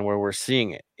and where we're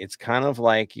seeing it. It's kind of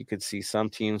like you could see some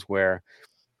teams where,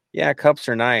 yeah, cups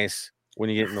are nice when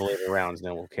you get in the later rounds,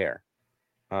 then we'll care.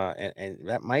 And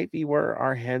that might be where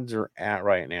our heads are at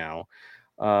right now.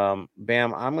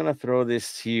 Bam, I'm going to throw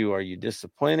this to you. Are you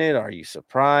disappointed? Are you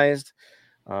surprised?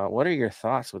 What are your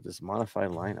thoughts with this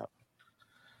modified lineup?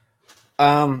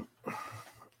 I'm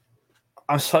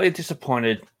slightly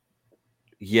disappointed,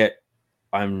 yet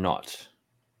I'm not.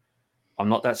 I'm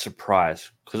not that surprised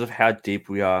because of how deep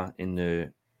we are in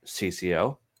the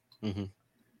CCL. Mm-hmm.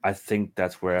 I think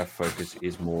that's where our focus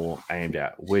is more aimed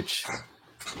at, which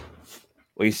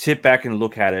when you sit back and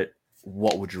look at it,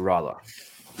 what would you rather?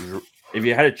 If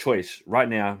you had a choice right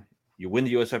now, you win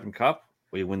the US Open Cup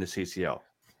or you win the CCL.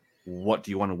 What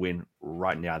do you want to win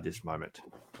right now at this moment?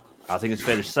 I think it's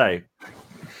fair to say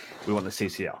we want the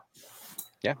CCL.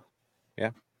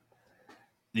 Yeah.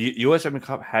 The US Open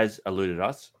Cup has eluded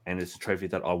us, and it's a trophy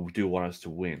that I do want us to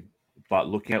win. But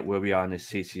looking at where we are in the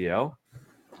CCL,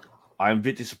 I'm a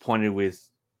bit disappointed with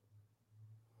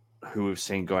who we've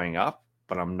seen going up,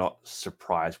 but I'm not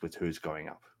surprised with who's going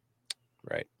up.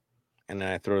 Right. And then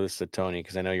I throw this to Tony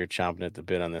because I know you're chomping at the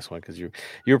bit on this one because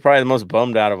you're probably the most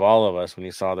bummed out of all of us when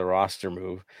you saw the roster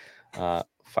move.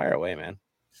 Fire away, man.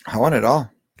 I want it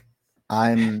all.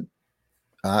 I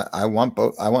want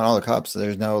both. I want all the cups.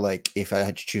 There's no like if I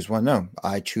had to choose one. No,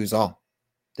 I choose all.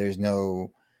 There's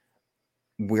no.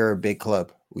 We're a big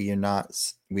club. We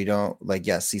don't like.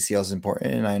 Yes, CCL is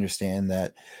important, and I understand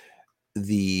that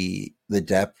the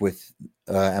depth with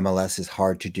MLS is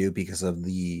hard to do because of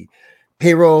the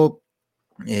payroll,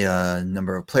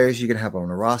 number of players you can have on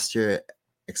a roster,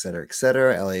 et cetera, et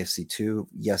cetera. LAFC 2,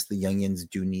 yes, the youngins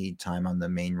do need time on the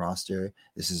main roster.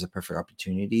 This is a perfect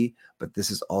opportunity, but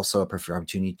this is also a perfect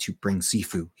opportunity to bring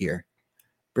Sifu here.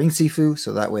 Bring Sifu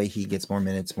so that way he gets more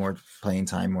minutes, more playing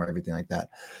time, more everything like that.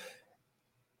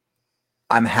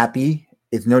 I'm happy.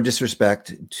 It's no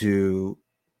disrespect to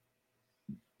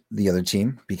the other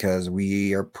team because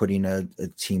we are putting a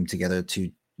team together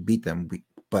to beat them.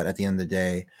 But at the end of the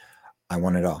day, I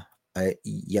want it all.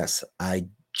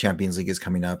 Champions League is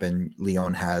coming up and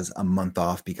Leon has a month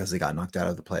off because they got knocked out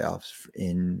of the playoffs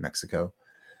in Mexico.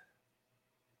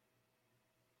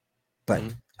 But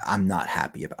I'm not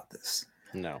happy about this.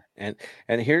 No. And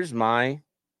here's my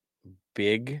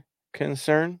big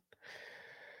concern.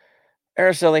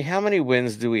 Araceli, how many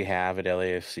wins do we have at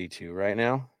LAFC 2 right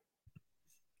now?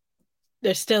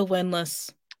 They're still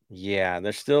winless. Yeah,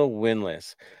 they're still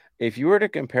winless. if you were to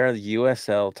compare the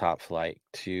USL Top Flight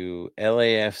to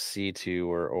LAFC2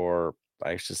 or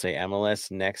I should say MLS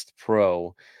Next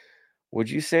Pro, would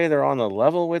you say they're on the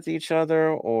level with each other,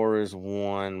 or is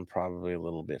one probably a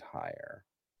little bit higher?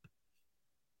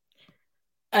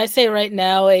 I say right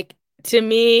now, like to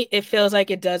me, it feels like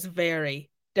it does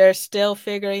vary. They're still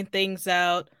figuring things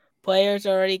out. Players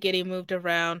are already getting moved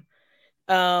around.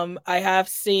 I have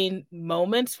seen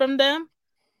moments from them,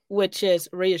 which is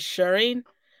reassuring.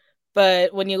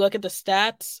 But when you look at the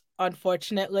stats,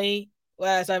 unfortunately,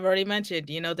 well, as I've already mentioned,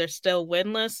 they're still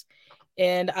winless.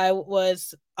 And I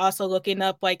was also looking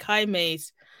up like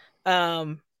Jaime's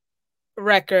um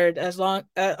record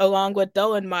along with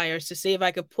Dolenmeyer's to see if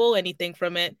I could pull anything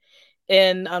from it.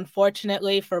 And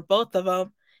unfortunately for both of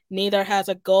them, neither has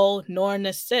a goal nor an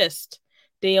assist.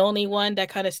 The only one that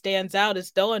kind of stands out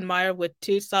is Dolenmeyer with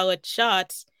 2 solid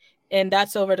shots, and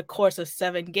that's over the course of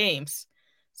 7 games.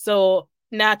 So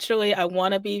naturally, I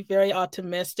want to be very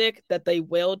optimistic that they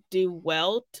will do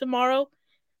well tomorrow.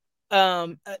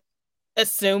 Um,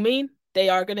 assuming they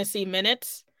are going to see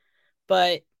minutes,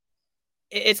 but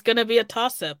it's going to be a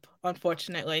toss up,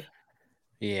 unfortunately.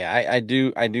 Yeah, I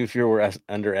do fear we're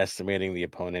underestimating the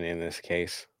opponent in this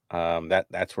case.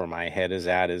 That's where my head is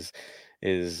at.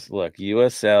 Is look,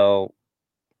 USL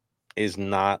is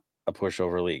not a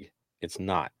pushover league. It's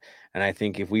not, and I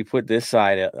think if we put this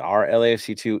side, our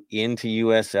LAFC2 into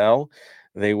USL,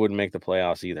 they wouldn't make the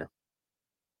playoffs either.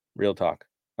 Real talk.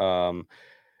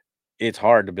 It's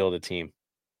hard to build a team.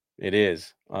 It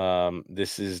is.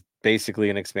 This is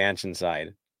basically an expansion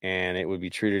side, and it would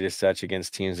be treated as such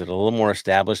against teams that are a little more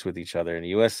established with each other. In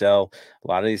the USL, a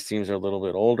lot of these teams are a little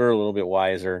bit older, a little bit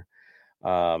wiser.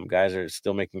 Guys are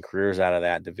still making careers out of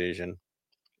that division.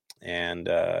 And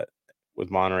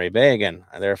with Monterey Bay, again,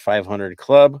 they're a 500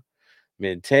 club,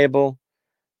 mid-table,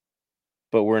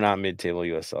 but we're not mid-table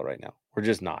USL right now. We're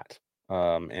just not.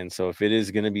 And so if it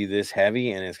is going to be this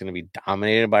heavy and it's going to be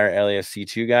dominated by our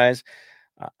LAFC2 guys,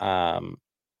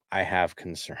 I have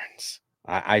concerns.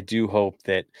 I do hope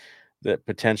that the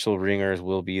potential ringers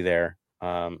will be there,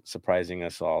 surprising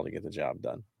us all to get the job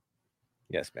done.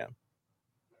 Yes, ma'am.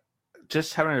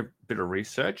 Just having a bit of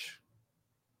research,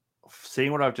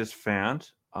 seeing what I've just found,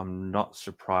 I'm not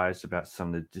surprised about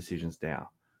some of the decisions now.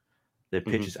 Their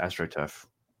pitch is AstroTurf.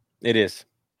 It is.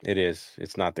 It is.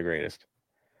 It's not the greatest.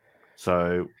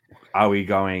 So are we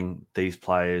going, these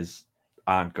players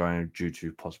aren't going due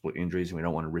to possible injuries, and we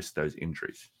don't want to risk those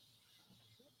injuries?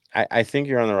 I think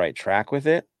you're on the right track with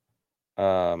it.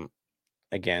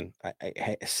 Again,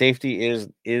 safety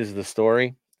is the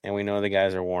story, and we know the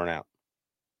guys are worn out.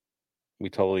 We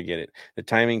totally get it. The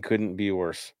timing couldn't be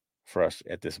worse for us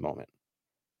at this moment.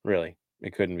 Really,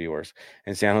 it couldn't be worse.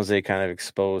 And San Jose kind of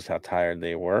exposed how tired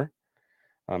they were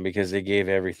because they gave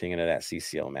everything into that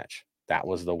CCL match. That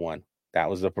was the one. That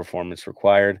was the performance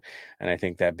required. And I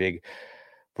think that big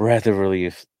breath of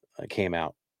relief came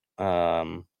out.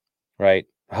 Right?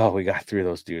 Oh, we got through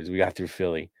those dudes. We got through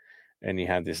Philly. And you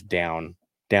have this down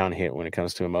hit when it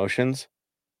comes to emotions,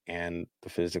 and the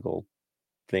physical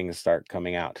things start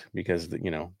coming out because the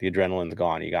adrenaline's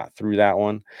gone. You got through that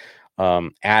one.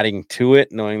 Adding to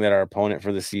it, knowing that our opponent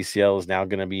for the CCL is now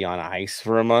going to be on ice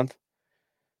for a month,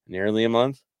 nearly a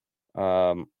month,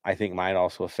 I think might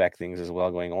also affect things as well.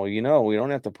 Going, we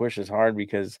don't have to push as hard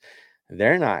because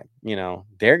they're not,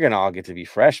 they're going to all get to be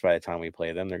fresh by the time we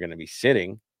play them. They're going to be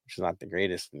sitting, which is not the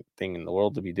greatest thing in the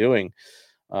world to be doing.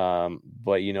 But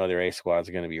their A squads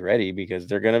are going to be ready because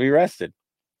they're going to be rested.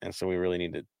 And so we really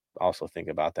need to also think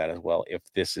about that as well if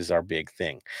this is our big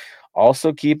thing.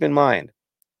 Also keep in mind,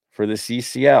 for the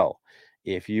CCL,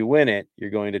 if you win it, you're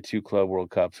going to 2 Club World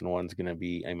Cups, and one's going to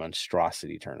be a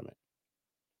monstrosity tournament,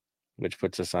 which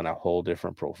puts us on a whole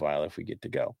different profile if we get to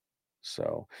go.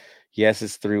 So, yes,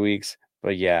 it's 3 weeks,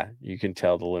 but yeah, you can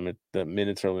tell the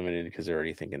minutes are limited because they're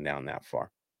already thinking down that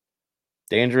far.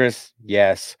 Dangerous,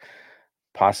 yes.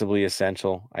 Possibly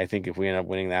essential. I think if we end up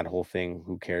winning that whole thing,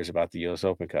 who cares about the US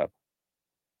Open Cup?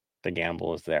 The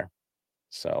gamble is there.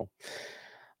 So,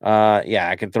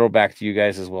 I can throw back to you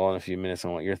guys as well in a few minutes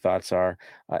on what your thoughts are.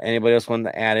 Anybody else want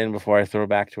to add in before I throw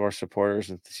back to our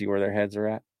supporters and see where their heads are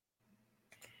at?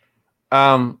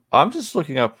 I'm just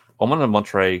looking up. I'm on the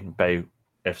Monterey Bay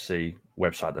FC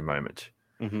website at the moment,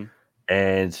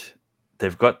 and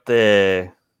they've got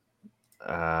their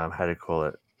how do you call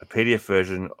it? A PDF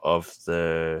version of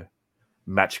the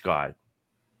match guide.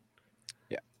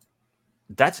 Yeah,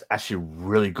 that's actually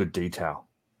really good detail.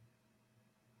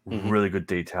 Really good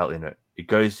detail in it. It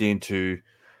goes into,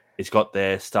 it's got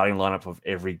their starting lineup of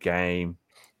every game,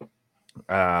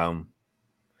 all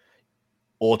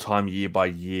time year by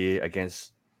year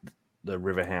against the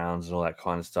Riverhounds and all that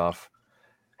kind of stuff,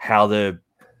 how the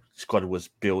squad was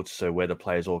built, so where the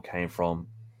players all came from.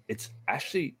 It's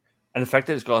actually, and the fact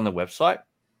that it's got on the website,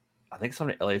 I think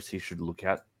something LAFC should look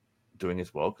at doing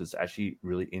as well, because it's actually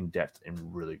really in depth and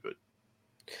really good.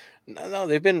 No,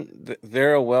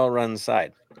 they're a well-run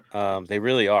side. They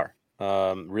really are.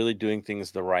 Really doing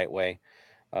things the right way.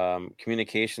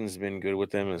 Communication's been good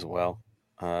with them as well.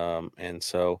 And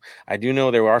so I do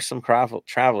know there are some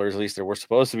travelers, at least there were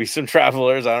supposed to be some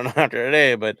travelers. I don't know after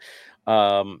today, but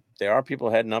there are people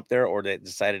heading up there, or they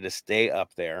decided to stay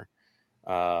up there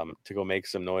to go make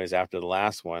some noise after the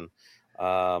last one.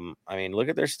 I mean, look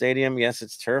at their stadium. Yes,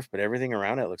 it's turf, but everything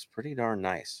around it looks pretty darn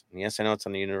nice. And yes, I know it's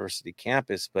on the university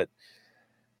campus, but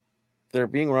they're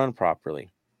being run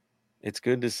properly. It's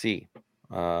good to see.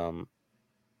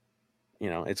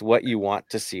 It's what you want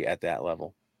to see at that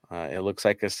level. It looks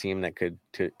like a team that could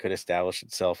establish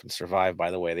itself and survive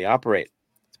by the way they operate.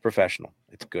 It's professional.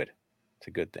 It's good. It's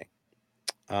a good thing.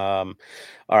 All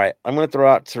right, I'm going to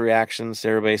throw out some reactions.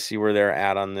 Everybody see where they're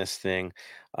at on this thing.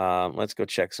 Let's go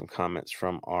check some comments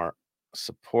from our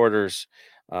supporters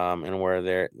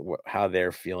and how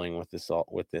they're feeling with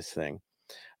this thing.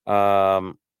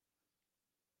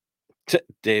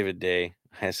 David Day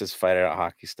has his fight out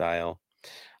hockey style.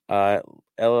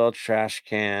 LL Trash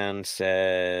Can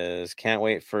says, can't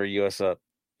wait for US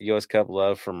Cup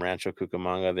love from Rancho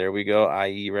Cucamonga. There we go.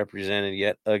 IE represented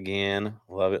yet again.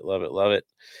 Love it, love it, love it.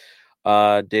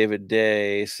 David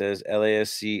Day says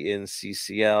LAFC in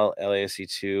CCL,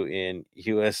 LAFC2 in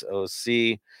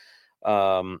USOC,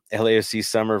 LAFC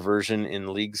summer version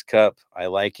in Leagues Cup. I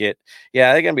like it.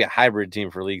 Yeah, they're going to be a hybrid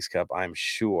team for Leagues Cup, I'm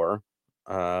sure.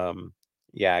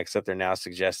 Yeah, except they're now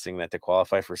suggesting that to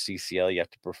qualify for CCL, you have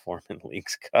to perform in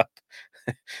Leagues Cup.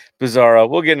 Bizarro.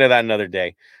 We'll get into that another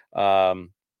day.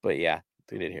 But yeah,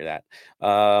 we did hear that.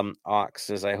 Ox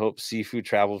says, I hope Sifu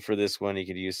traveled for this one. He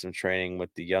could use some training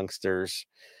with the youngsters.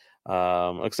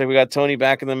 Looks like we got Tony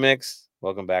back in the mix.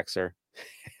 Welcome back, sir.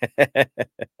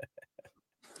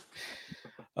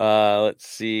 Let's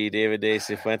see. David Day,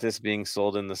 Cifuentes being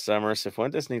sold in the summer.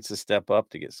 Cifuentes needs to step up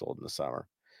to get sold in the summer.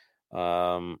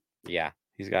 Yeah,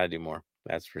 he's got to do more.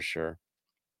 That's for sure.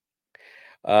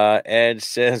 Edge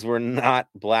says we're not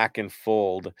black and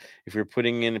fold. If you're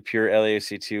putting in a pure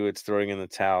LAFC2, it's throwing in the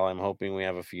towel. I'm hoping we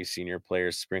have a few senior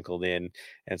players sprinkled in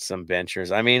and some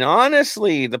benchers. I mean,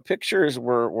 honestly, the pictures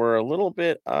were a little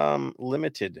bit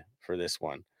limited for this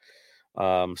one.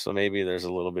 So maybe there's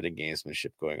a little bit of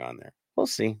gamesmanship going on there. We'll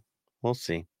see.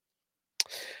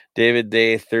 David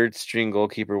Day, third string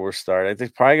goalkeeper will start. I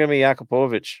think probably gonna be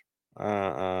Jakupovic.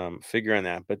 Figuring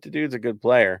that, but the dude's a good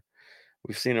player.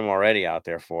 We've seen him already out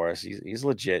there for us. He's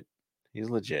legit.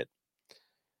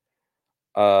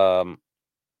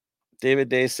 David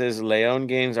Day says Leon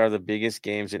games are the biggest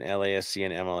games in LAFC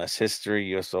and MLS history.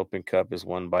 US Open Cup is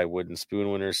won by Wooden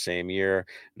Spoon winners same year.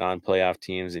 Non-playoff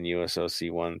teams in USOC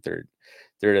won third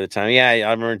of the time. Yeah, I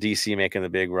remember DC making the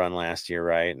big run last year,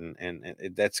 right? And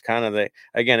that's kind of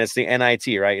it's the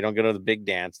NIT, right? You don't go to the big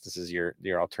dance. This is your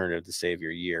alternative to save your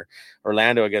year.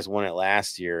 Orlando, I guess, won it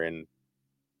last year, and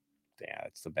yeah,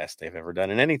 it's the best they've ever done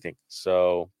in anything.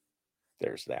 So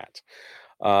there's that.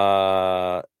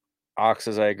 Ox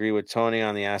says, I agree with Tony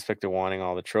on the aspect of wanting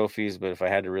all the trophies, but if I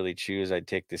had to really choose, I'd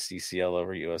take the CCL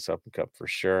over US Open Cup for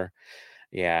sure.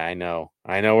 Yeah, I know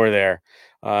we're there.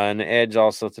 And Edge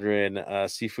also threw in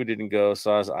Sifu didn't go,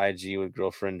 saw his IG with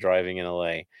girlfriend driving in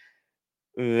LA.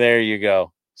 There you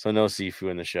go. So no Sifu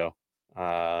in the show.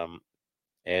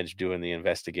 Edge doing the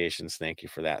investigations. Thank you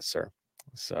for that, sir.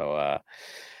 So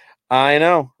I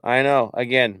know.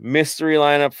 Again, mystery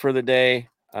lineup for the day.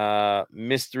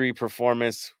 Mystery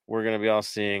performance we're going to be all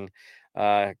seeing.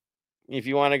 If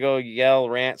you want to go yell,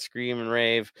 rant, scream, and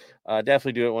rave,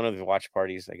 definitely do it at one of the watch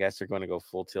parties. I guess they're going to go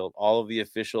full tilt. All of the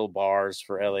official bars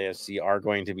for LAFC are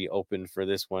going to be open for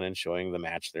this one and showing the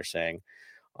match, they're saying.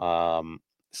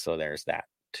 So there's that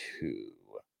too.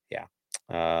 Yeah.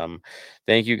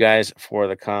 Thank you guys for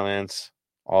the comments.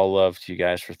 All love to you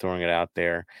guys for throwing it out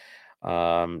there.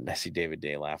 I see David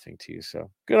Day laughing too.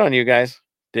 So good on you guys.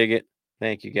 Dig it.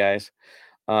 Thank you guys.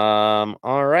 All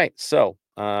right. So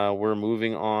we're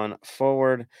moving on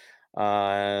forward.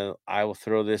 I will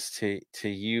throw this to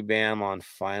you, Bam, on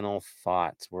final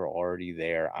thoughts. We're already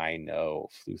there. I know.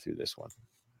 Flew through this one.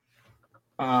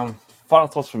 Final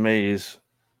thoughts for me is,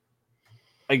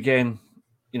 again,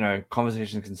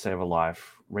 conversations can save a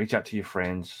life. Reach out to your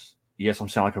friends. Yes, I'm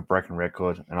sounding like a broken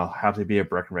record, and I'll happily be a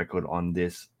broken record on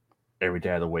this every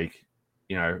day of the week.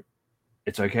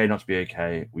 It's okay not to be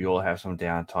okay. We all have some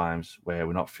down times where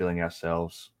we're not feeling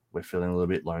ourselves. We're feeling a little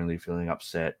bit lonely, feeling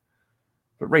upset.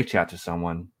 But reach out to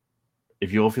someone.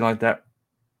 if you're feeling like that,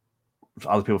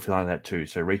 other people feel like that too.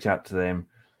 So reach out to them,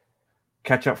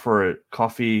 catch up for a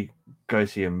coffee, go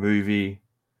see a movie.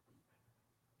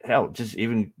 Hell, just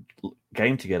even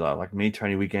game together. Like me and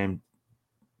Tony, we game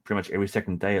pretty much every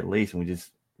second day at least, and we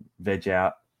just veg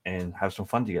out and have some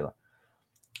fun together.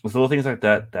 With little things like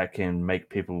that that can make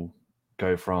people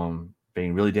go from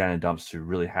being really down in the dumps to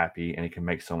really happy, and it can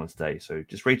make someone's day. So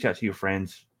just reach out to your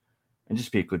friends and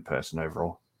just be a good person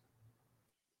overall.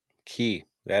 Key.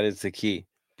 That is the key.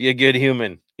 Be a good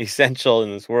human. Essential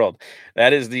in this world.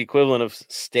 That is the equivalent of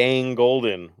staying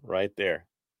golden right there.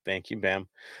 Thank you, Bam.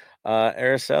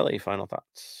 Araceli, final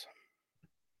thoughts.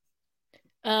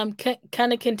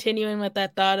 Kind of continuing with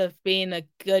that thought of being a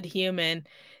good human.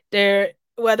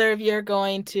 Whether if you're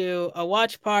going to a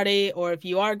watch party or if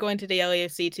you are going to the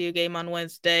LAFC2 game on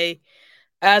Wednesday,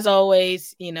 as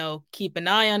always, keep an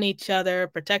eye on each other,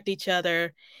 protect each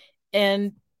other,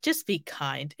 and just be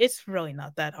kind. It's really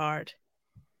not that hard.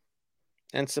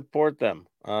 And support them.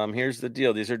 Here's the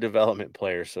deal. These are development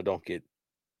players, so don't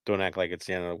act like it's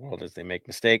the end of the world as they make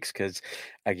mistakes, because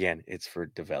again, it's for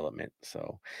development.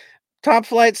 So top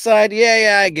flight side,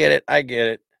 yeah, I get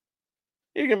it.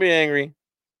 You can be angry,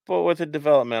 but with the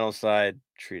developmental side,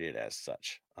 treat it as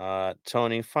such.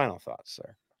 Tony, final thoughts,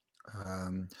 sir.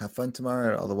 Have fun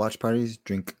tomorrow at all the watch parties.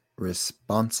 Drink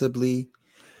responsibly,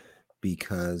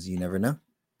 because you never know.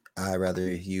 I'd rather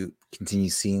you continue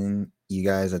seeing you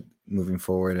guys moving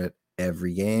forward at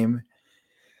every game.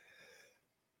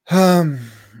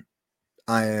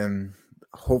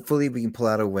 Hopefully we can pull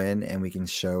out a win and we can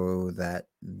show that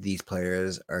these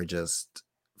players are just,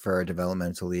 for our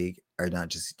developmental league, are not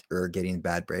just getting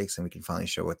bad breaks, and we can finally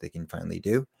show what they can finally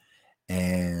do.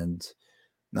 And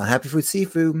not happy with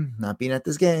Sifu not being at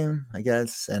this game, I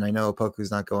guess. And I know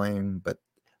Opoku's not going, but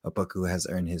Opoku has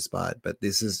earned his spot. But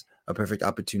this is a perfect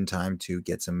opportune time to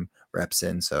get some reps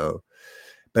in. So,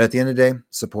 but at the end of the day,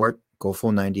 support, go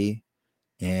full 90,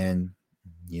 and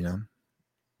yeah.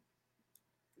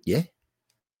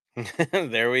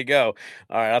 There we go.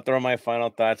 All right, I'll throw my final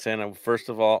thoughts in. First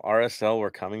of all, RSL, we're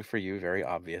coming for you. Very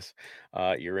obvious.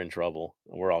 You're in trouble.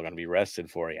 We're all going to be rested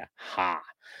for you. Ha.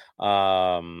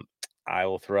 I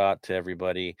will throw out to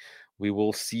everybody. We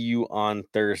will see you on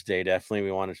Thursday.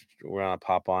 Definitely, we're going to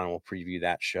pop on and we'll preview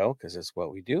that show, because it's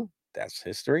what we do. That's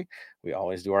history. We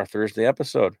always do our Thursday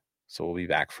episode, so we'll be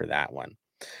back for that one.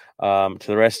 To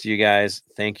the rest of you guys,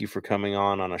 thank you for coming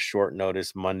on a short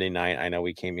notice Monday night. I know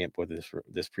we came up with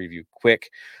this preview quick,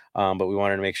 but we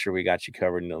wanted to make sure we got you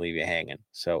covered and to leave you hanging.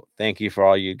 So thank you for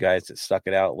all you guys that stuck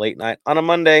it out late night on a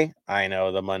Monday. I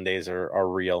know the Mondays are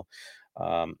real.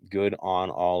 Good on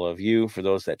all of you. For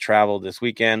those that traveled this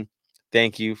weekend,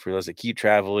 thank you. For those that keep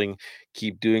traveling,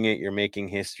 keep doing it. You're making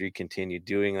history. Continue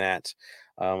doing that.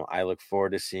 I look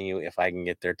forward to seeing you if I can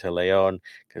get there to Leon,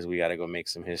 because we got to go make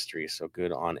some history. So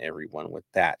good on everyone with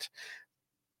that.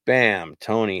 Bam,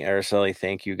 Tony, Araceli,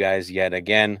 thank you guys yet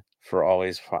again for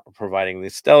always providing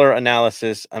the stellar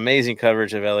analysis, amazing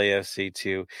coverage of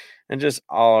LAFC2, and just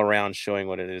all around showing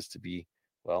what it is to be,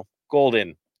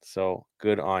 golden. So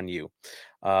good on you.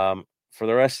 For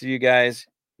the rest of you guys,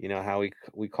 you know how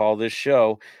we call this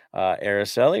show.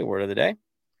 Araceli, word of the day.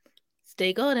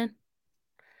 Stay golden.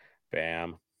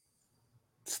 Bam.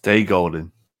 Stay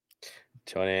golden.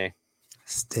 Tony.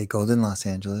 Stay golden, Los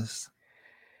Angeles.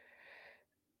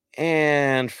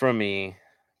 And from me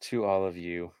to all of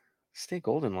you, stay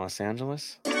golden, Los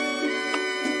Angeles.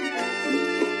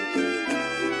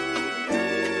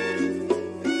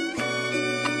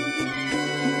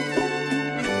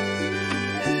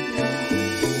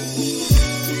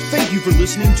 Thank you for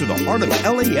listening to the Heart of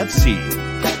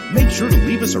LAFC. Make sure to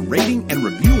leave us a rating and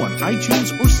review on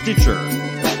iTunes or Stitcher.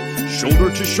 Shoulder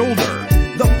to shoulder,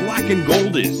 the black and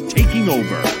gold is taking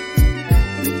over.